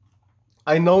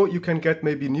 I know you can get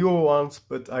maybe newer ones,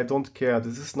 but I don't care.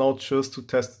 This is now just to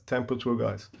test the temperature,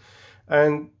 guys.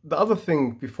 And the other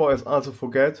thing, before I also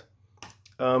forget,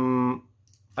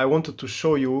 I wanted to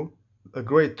show you a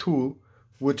great tool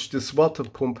which this water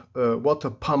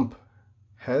pump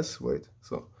has. Wait,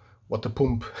 so water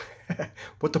pump,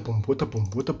 water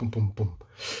pump.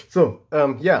 So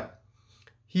yeah,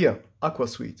 here, Aqua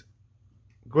Suite.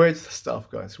 Great stuff,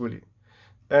 guys, really.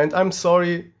 And I'm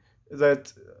sorry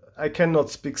that I cannot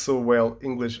speak so well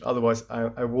English, otherwise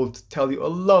I would tell you a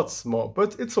lot more,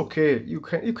 but it's okay, you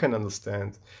can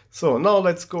understand. So now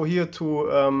let's go here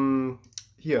to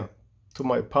here to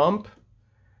my pump,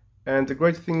 and the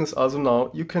great thing is also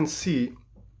now you can see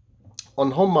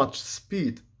on how much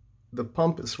speed the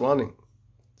pump is running.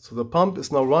 So the pump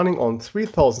is now running on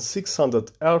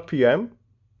 3600 RPM.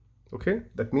 Okay,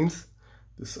 that means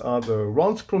these are the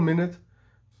rounds per minute.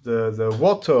 The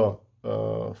water,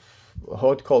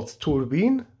 how it calls,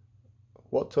 turbine,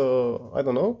 water, I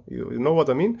don't know, you know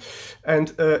what I mean.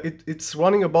 And it's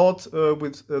running about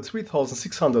with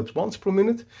 3600 rounds per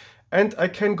minute. And I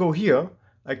can go here,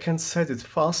 I can set it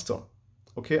faster.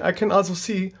 Okay, I can also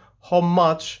see how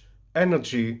much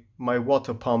energy my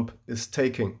water pump is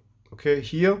taking. Okay,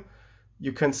 here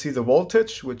you can see the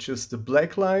voltage, which is the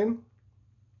black line,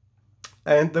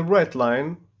 and the red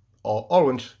line, or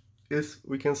orange, is,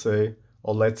 we can say,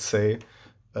 or let's say,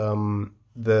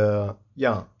 the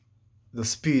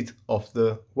speed of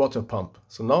the water pump.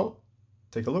 So now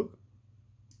take a look.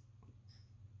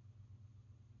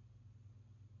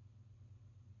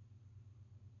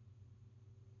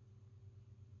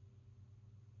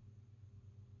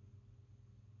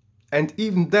 And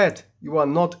even that, you are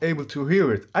not able to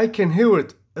hear it. I can hear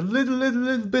it a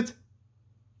little bit,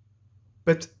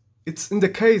 but it's in the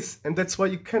case, and that's why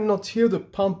you cannot hear the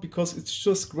pump, because it's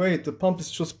just great. The pump is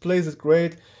just plays it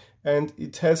great, and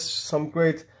it has some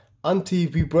great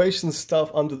anti-vibration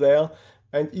stuff under there.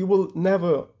 and you will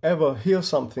never ever hear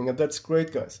something, and that's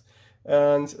great, guys.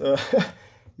 And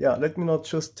yeah, let me now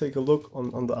just take a look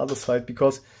on the other side,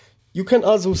 because you can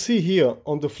also see here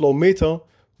on the flow meter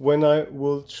when I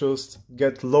will just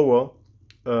get lower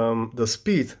the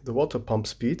speed, the water pump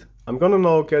speed. I'm gonna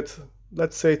now get,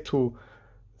 let's say, to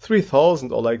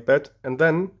 3000 or like that, and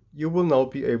then you will now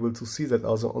be able to see that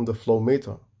also on the flow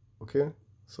meter. Okay,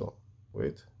 so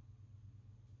wait.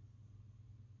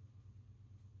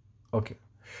 Okay,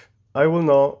 I will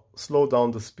now slow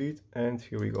down the speed, and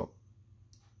here we go.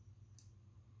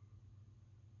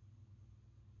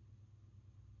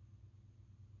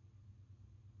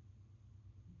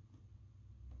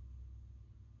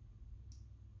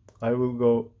 I will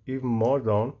go even more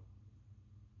down.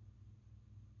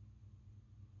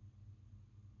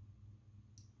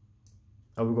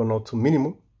 I will go now to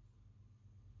minimum.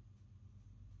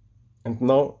 And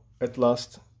now, at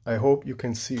last, I hope you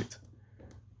can see it.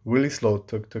 Really slow,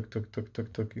 tuk, tuk, tuk, tuk,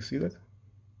 tuk, tuk. You see that?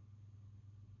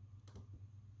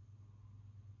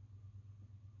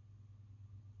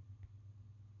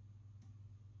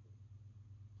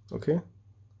 Okay.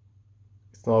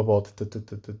 It's now about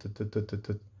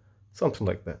something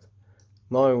like that.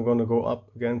 Now I'm gonna go up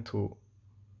again to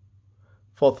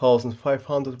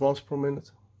 4,500 rounds per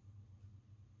minute.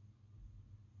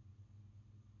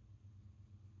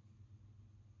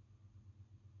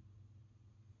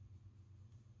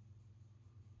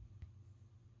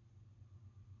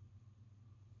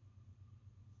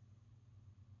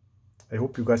 I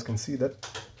hope you guys can see that.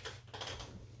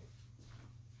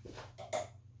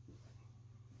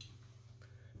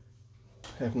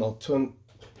 I have now turned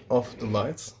off the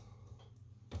lights.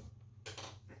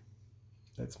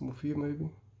 Let's move here maybe.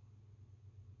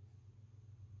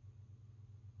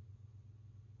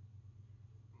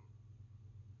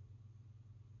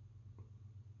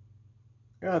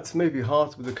 Yeah, it's maybe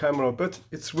hard with the camera, but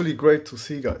it's really great to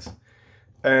see, guys.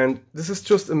 And this is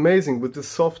just amazing with this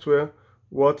software,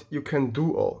 what you can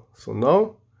do all. So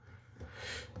now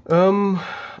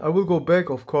I will go back,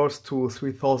 of course, to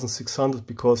 3600,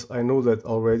 because I know that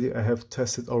already. I have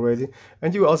tested already,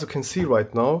 and you also can see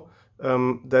right now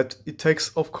that it takes,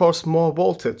 of course, more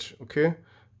voltage. Okay,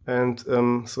 and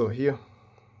so here,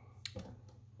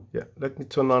 yeah, let me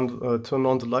turn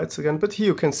on the lights again. But here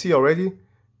you can see already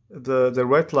the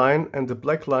red line and the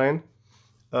black line.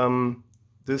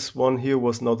 This one here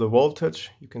was now the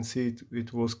voltage. You can see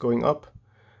it was going up,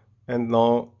 and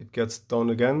now it gets down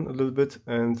again a little bit,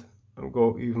 and I'll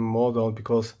go even more down,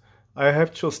 because I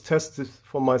have just tested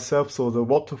for myself. So the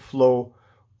water flow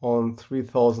on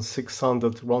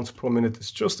 3600 rounds per minute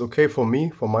is just okay for me,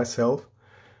 for myself,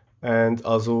 and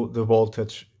also the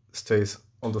voltage stays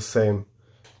on the same.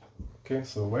 Okay,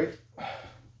 so wait.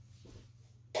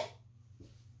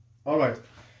 All right,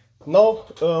 now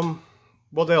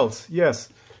what else? Yes,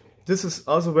 this is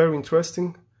also very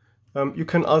interesting. You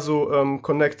can also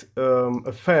connect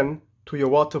a fan to your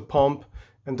water pump,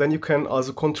 and then you can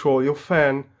also control your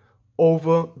fan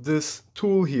over this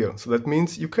tool here. So that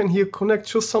means you can here connect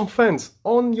just some fans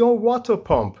on your water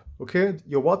pump. Okay,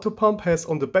 your water pump has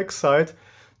on the back side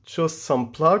just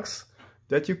some plugs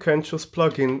that you can just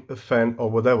plug in a fan or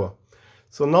whatever.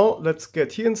 So now let's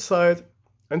get here inside,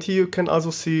 and here you can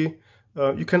also see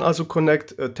you can also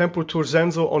connect a temperature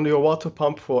sensor on your water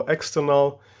pump for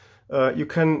external. You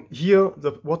can here,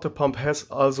 the water pump has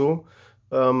also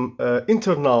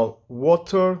internal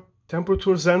water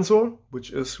temperature sensor,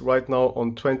 which is right now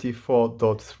on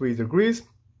 24.3 degrees.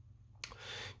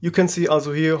 You can see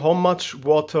also here how much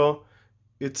water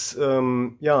it's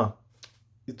yeah,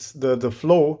 it's the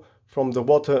flow from the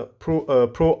water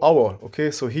per hour.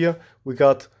 Okay, so here we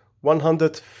got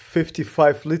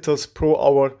 155 liters per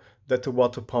hour that the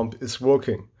water pump is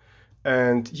working.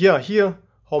 And yeah, here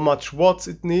how much watts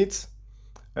it needs,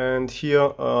 and here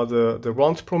the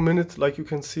rounds per minute. Like you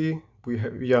can see, we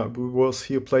was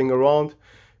here playing around,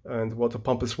 and the water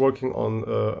pump is working on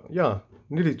yeah,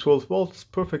 nearly 12 volts,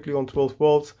 perfectly on 12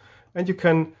 volts. And you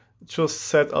can just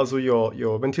set also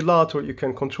your ventilator, you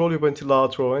can control your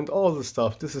ventilator and all the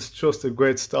stuff. This is just a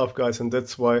great stuff, guys, and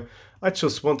that's why I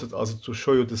just wanted also to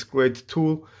show you this great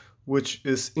tool, which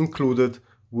is included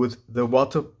with the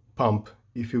water pump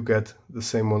if you get the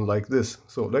same one like this.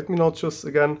 So let me now just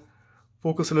again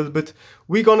focus a little bit.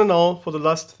 We're gonna now, for the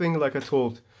last thing, like I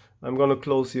told, I'm gonna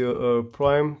close here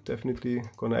Prime, definitely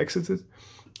gonna exit it.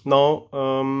 Now,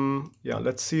 yeah,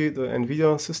 let's see the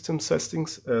NVIDIA system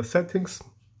settings.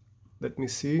 Let me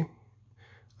see.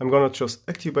 I'm gonna just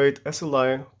activate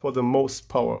SLI for the most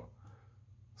power.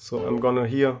 So I'm gonna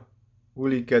here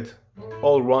really get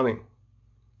all running.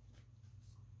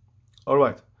 All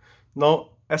right, now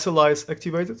SLI is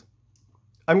activated.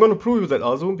 I'm going to prove you that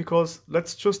also, because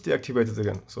let's just deactivate it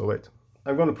again. So wait,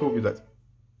 I'm going to prove you that.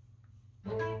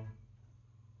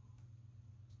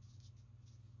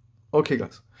 Okay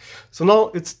guys, so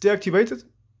now it's deactivated,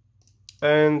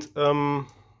 and I'm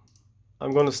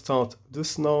going to start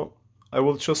this now. I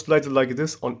will just let it like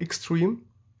this on extreme,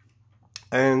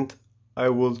 and I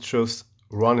will just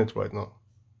run it right now.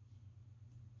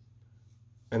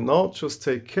 And now just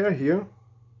take care here.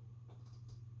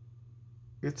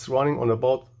 It's running on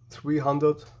about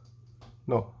 300,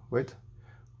 no, wait,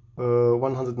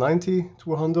 190,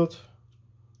 200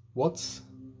 watts.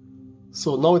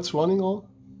 So now it's running on.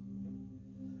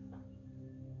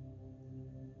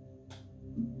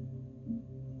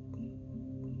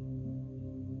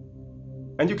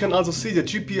 And you can also see the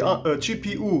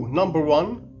GPU number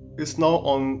 1 is now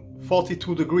on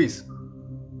 42 degrees.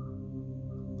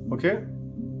 Okay?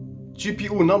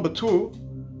 GPU number 2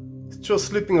 is just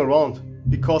slipping around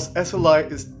because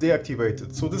SLI is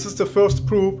deactivated. So this is the first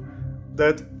proof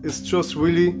that it's just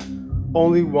really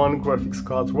only one graphics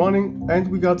card running, and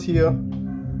we got here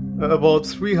about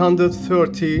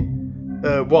 330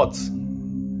 watts.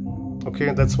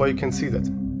 Okay, that's why you can see that.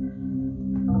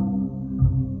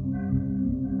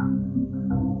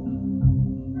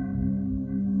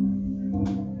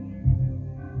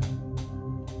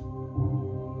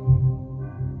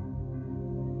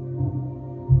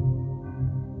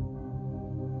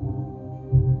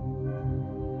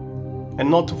 And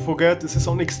not to forget, this is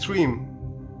on extreme,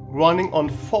 running on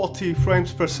 40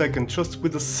 frames per second just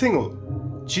with a single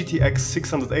GTX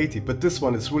 680, but this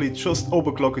one is really just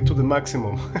overclocked to the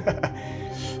maximum.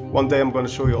 One day I'm gonna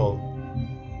show you all.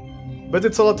 But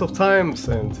it's a lot of times,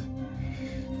 and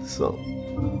so.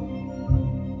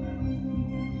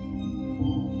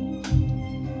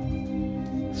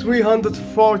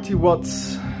 $340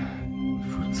 watts,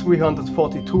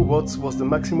 342 watts was the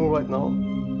maximum right now.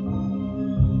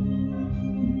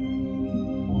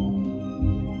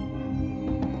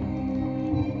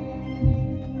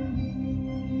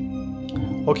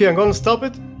 Okay, I'm gonna stop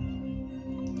it.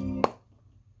 I'm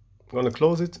gonna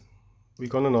close it. We're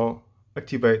gonna now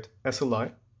activate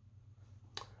SLI.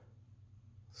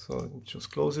 So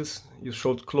just close this. You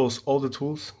should close all the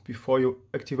tools before you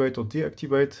activate or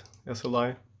deactivate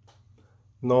SLI.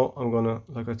 Now I'm gonna,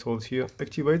 like I told here,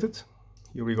 activate it.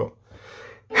 Here we go.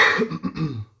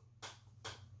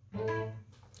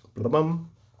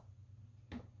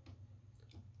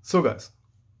 So guys,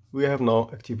 we have now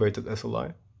activated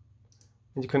SLI.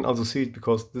 And you can also see it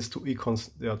because these two icons,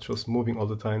 they are just moving all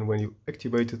the time when you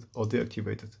activate it or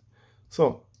deactivate it.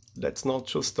 So let's now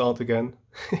just start again.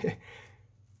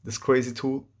 This crazy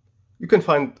tool. You can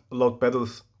find a lot better,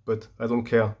 but I don't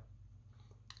care.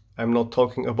 I'm not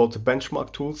talking about the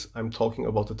benchmark tools, I'm talking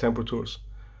about the temperatures.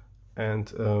 And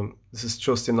this is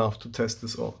just enough to test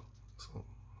this all. So.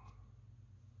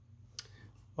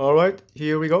 Alright,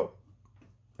 here we go.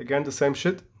 Again, the same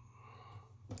shit.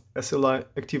 SLI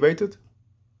activated.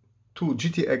 2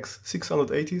 GTX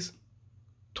 680s,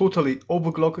 totally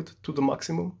overclocked to the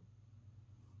maximum.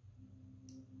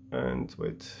 And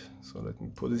wait, so let me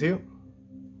put it here.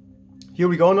 Here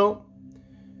we go now.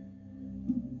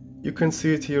 You can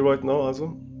see it here right now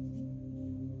also.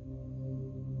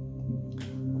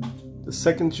 The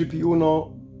second GPU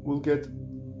now will get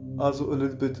also a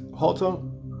little bit hotter.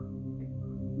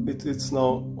 It's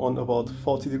now on about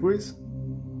 40 degrees.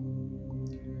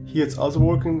 Here it's also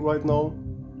working right now.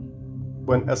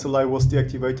 When SLI was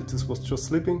deactivated, this was just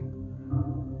sleeping.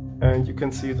 And you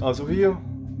can see it also here.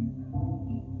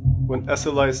 When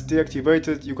SLI is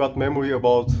deactivated, you got memory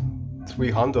about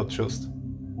 300 just.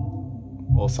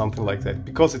 Or something like that,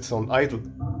 because it's on idle.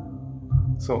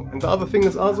 So, and the other thing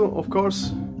is also, of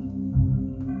course,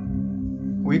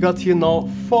 we got here now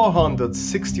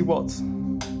 460 watts.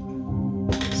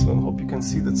 So I hope you can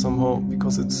see that somehow,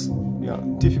 because it's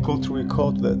difficult to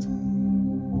record that.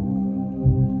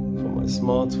 My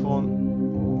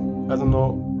smartphone, I don't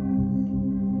know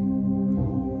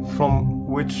from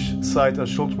which side I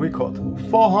should record.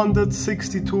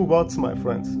 462 watts, my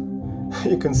friends.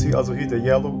 You can see also here the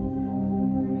yellow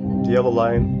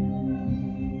line.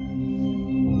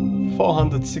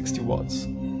 460 watts.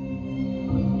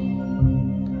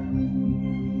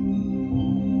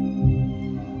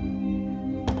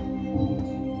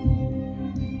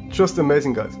 Just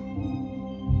amazing, guys.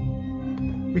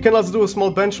 We can also do a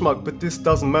small benchmark, but this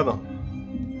doesn't matter.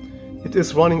 It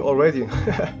is running already.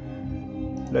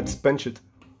 Let's bench it.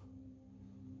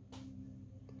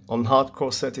 On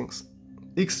hardcore settings.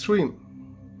 Extreme.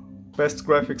 Best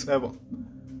graphics ever.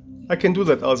 I can do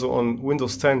that also on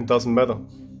Windows 10, doesn't matter.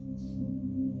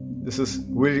 This is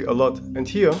really a lot. And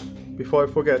here, before I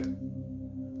forget,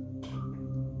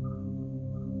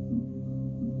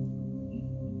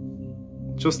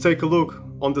 Just take a look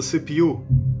on the CPU.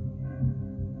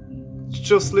 It's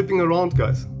just slipping around,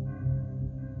 guys.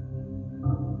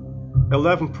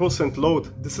 11%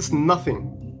 load. This is nothing.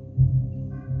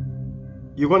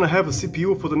 You're gonna have a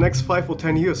CPU for the next 5 or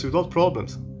 10 years without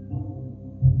problems.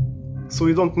 So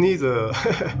you don't need a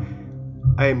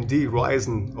AMD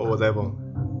Ryzen or whatever.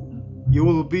 You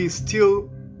will be still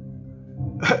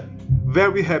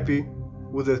very happy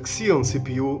with a Xeon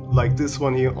CPU like this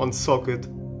one here on socket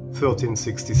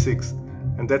 1366.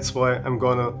 And that's why I'm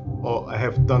gonna, or I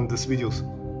have done these videos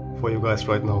for you guys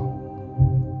right now.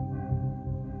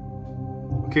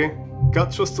 Okay,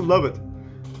 got just to love it.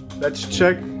 Let's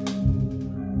check.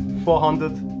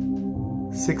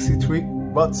 463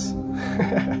 watts.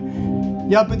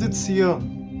 Yeah, but it's here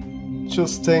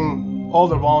just staying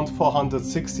all around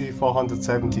 460,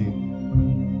 470.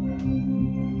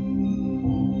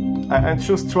 I'm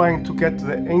just trying to get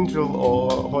the angel,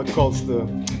 or what it calls the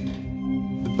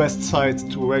best side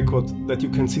to record that you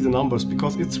can see the numbers,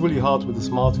 because it's really hard with a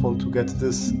smartphone to get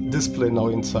this display now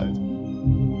inside.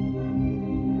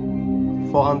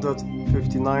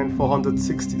 459,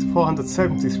 460,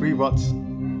 473 watts,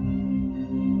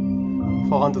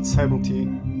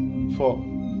 474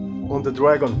 on the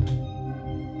Dragon.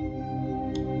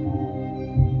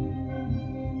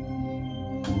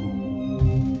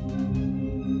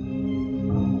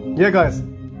 Yeah, guys,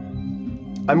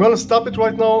 I'm gonna stop it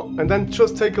right now and then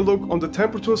just take a look on the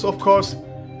temperatures. Of course,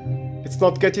 it's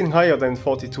not getting higher than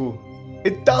 42.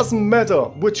 It doesn't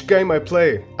matter which game I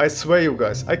play, I swear you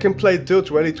guys. I can play Dirt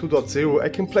Rally 2.0, I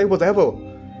can play whatever.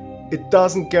 It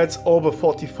doesn't get over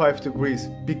 45 degrees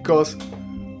because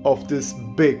of this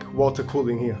big water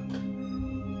cooling here.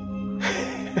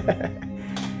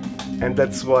 And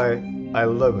that's why I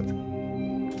love it.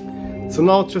 So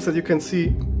now, just as you can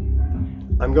see,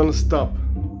 I'm gonna stop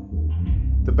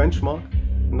the benchmark,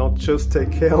 not just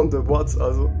take care on the watts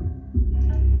also.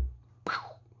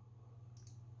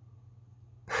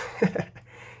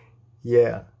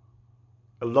 Yeah,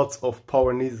 a lot of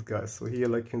power needed, guys. So here,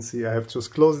 like you can see, I have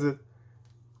just closed it.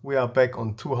 We are back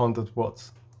on 200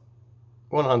 watts,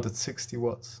 160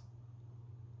 watts.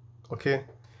 Okay,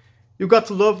 you got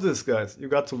to love this, guys. You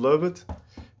got to love it.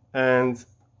 And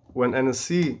when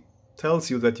NSC tells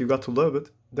you that you got to love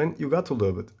it, then you got to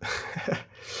love it.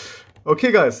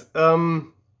 Okay, guys.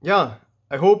 Yeah,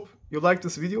 I hope you liked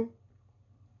this video.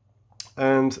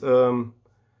 And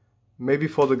maybe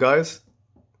for the guys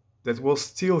that was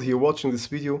still here watching this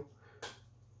video,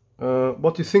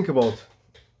 what do you think about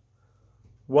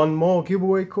one more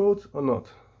giveaway code or not?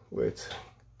 Wait,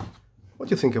 what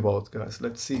do you think about, guys?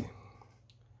 Let's see.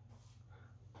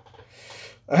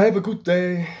 I have a good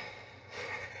day.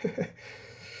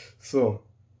 So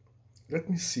let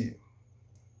me see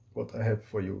what I have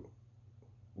for you.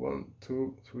 1,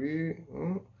 2, 3.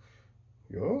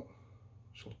 Yeah,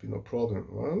 should be no problem.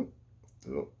 1,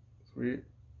 2, 3.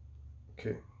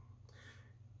 Okay.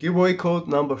 Giveaway code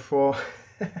number 4.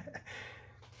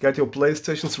 Get your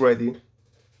PlayStations ready.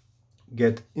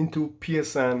 Get into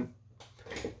PSN.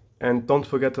 And don't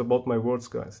forget about my words,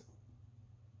 guys.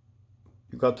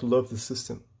 You got to love the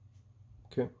system.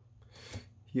 Okay.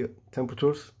 Here,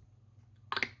 temperatures.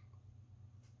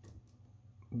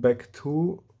 Back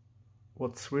to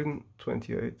what's written,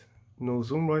 28. No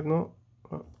zoom right now.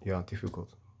 Yeah,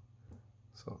 difficult.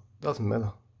 So, doesn't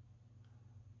matter.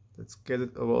 Let's get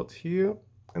it about here.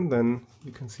 And then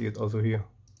you can see it also here.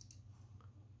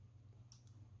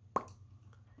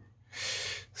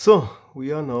 So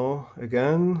we are now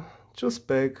again just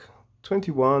back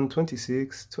 21,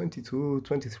 26, 22,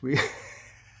 23.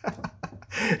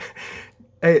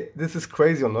 Hey, this is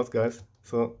crazy or not, guys?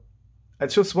 So I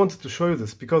just wanted to show you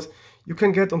this because you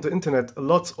can get on the internet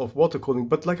lots of water cooling,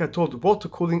 but like I told, water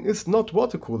cooling is not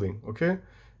water cooling, okay?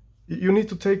 You need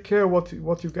to take care what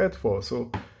you get for. So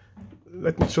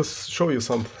let me just show you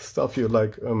some stuff here,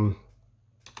 like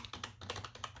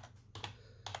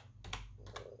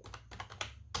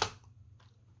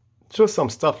just some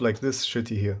stuff like this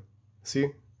shitty here.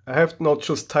 See, I have not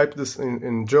just typed this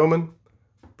in German,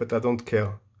 but I don't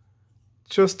care.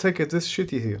 Just take it this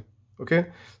shitty here, okay?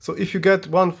 So if you get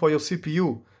one for your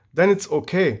CPU, then it's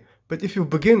okay. But if you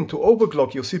begin to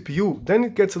overclock your CPU, then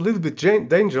it gets a little bit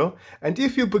danger. And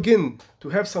if you begin to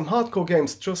have some hardcore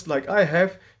games, just like I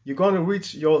have, you're gonna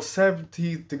reach your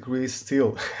 70 degrees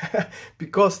still.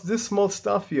 Because this small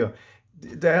stuff here,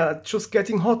 they are just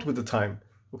getting hot with the time.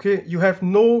 Okay, you have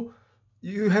not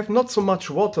so much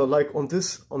water like on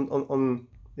this,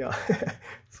 yeah,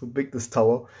 so big this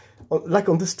tower. Like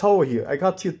on this tower here, I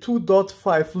got here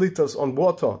 2.5 liters on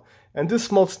water. And this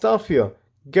small stuff here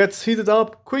gets heated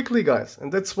up quickly, guys.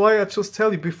 And that's why I just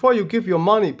tell you, before you give your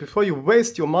money, before you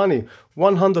waste your money,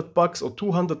 100 bucks or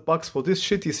 200 bucks for this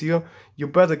shitties here, you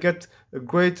better get a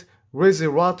great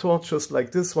reservoir, just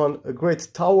like this one, a great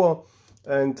tower.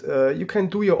 And you can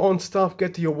do your own stuff,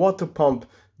 get your water pump,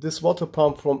 this water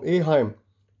pump from Eheim.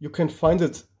 You can find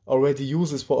it already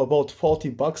uses for about 40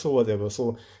 bucks or whatever.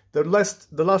 So the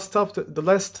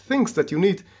last things that you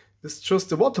need is just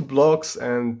the water blocks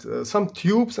and some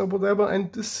tubes and whatever.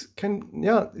 And this can,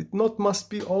 yeah, it not must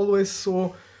be always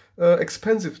so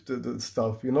expensive, the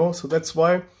stuff, you know. So that's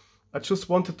why I just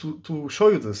wanted to show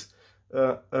you this.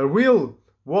 A real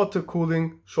water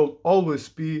cooling should always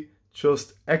be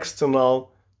just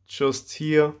external, just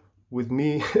here with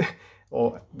me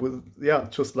or with, yeah,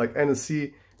 just like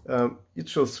NSC. You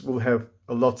just will have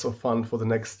a lots of fun for the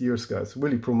next years, guys.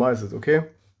 Really promise it, okay?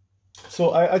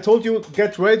 So I told you,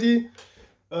 get ready.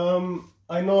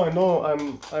 I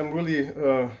know, I'm really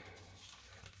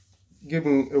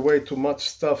giving away too much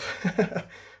stuff,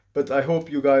 but I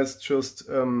hope you guys just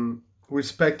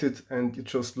respect it and you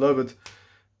just love it.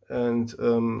 And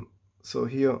so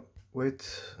here, wait,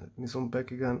 let me zoom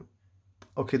back again.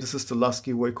 Okay, this is the last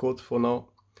giveaway code for now,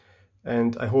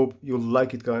 and I hope you'll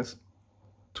like it, guys.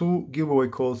 2 giveaway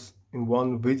codes in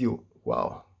one video.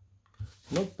 Wow,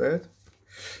 not bad.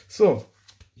 So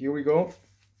here we go.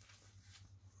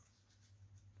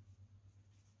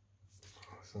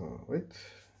 So wait,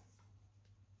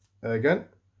 again,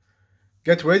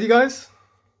 get ready, guys.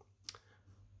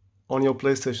 On your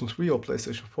PlayStation 3 or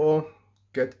PlayStation 4,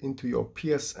 get into your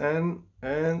PSN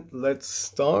and let's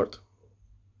start.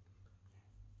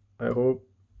 I hope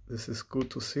this is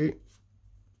good to see.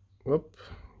 Whoop.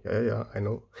 Yeah, I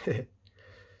know.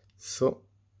 So,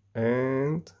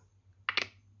 and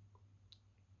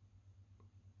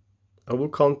I will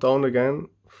count down again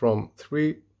from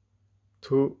 3,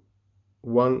 2,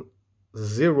 1,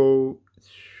 0.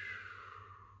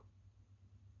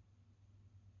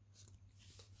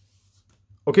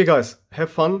 Okay, guys, have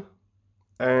fun.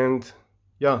 And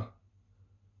yeah,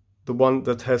 the one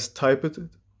that has typed it,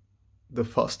 the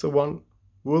faster one,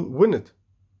 will win it.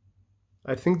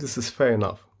 I think this is fair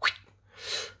enough.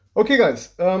 Okay, guys.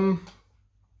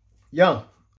 Yeah,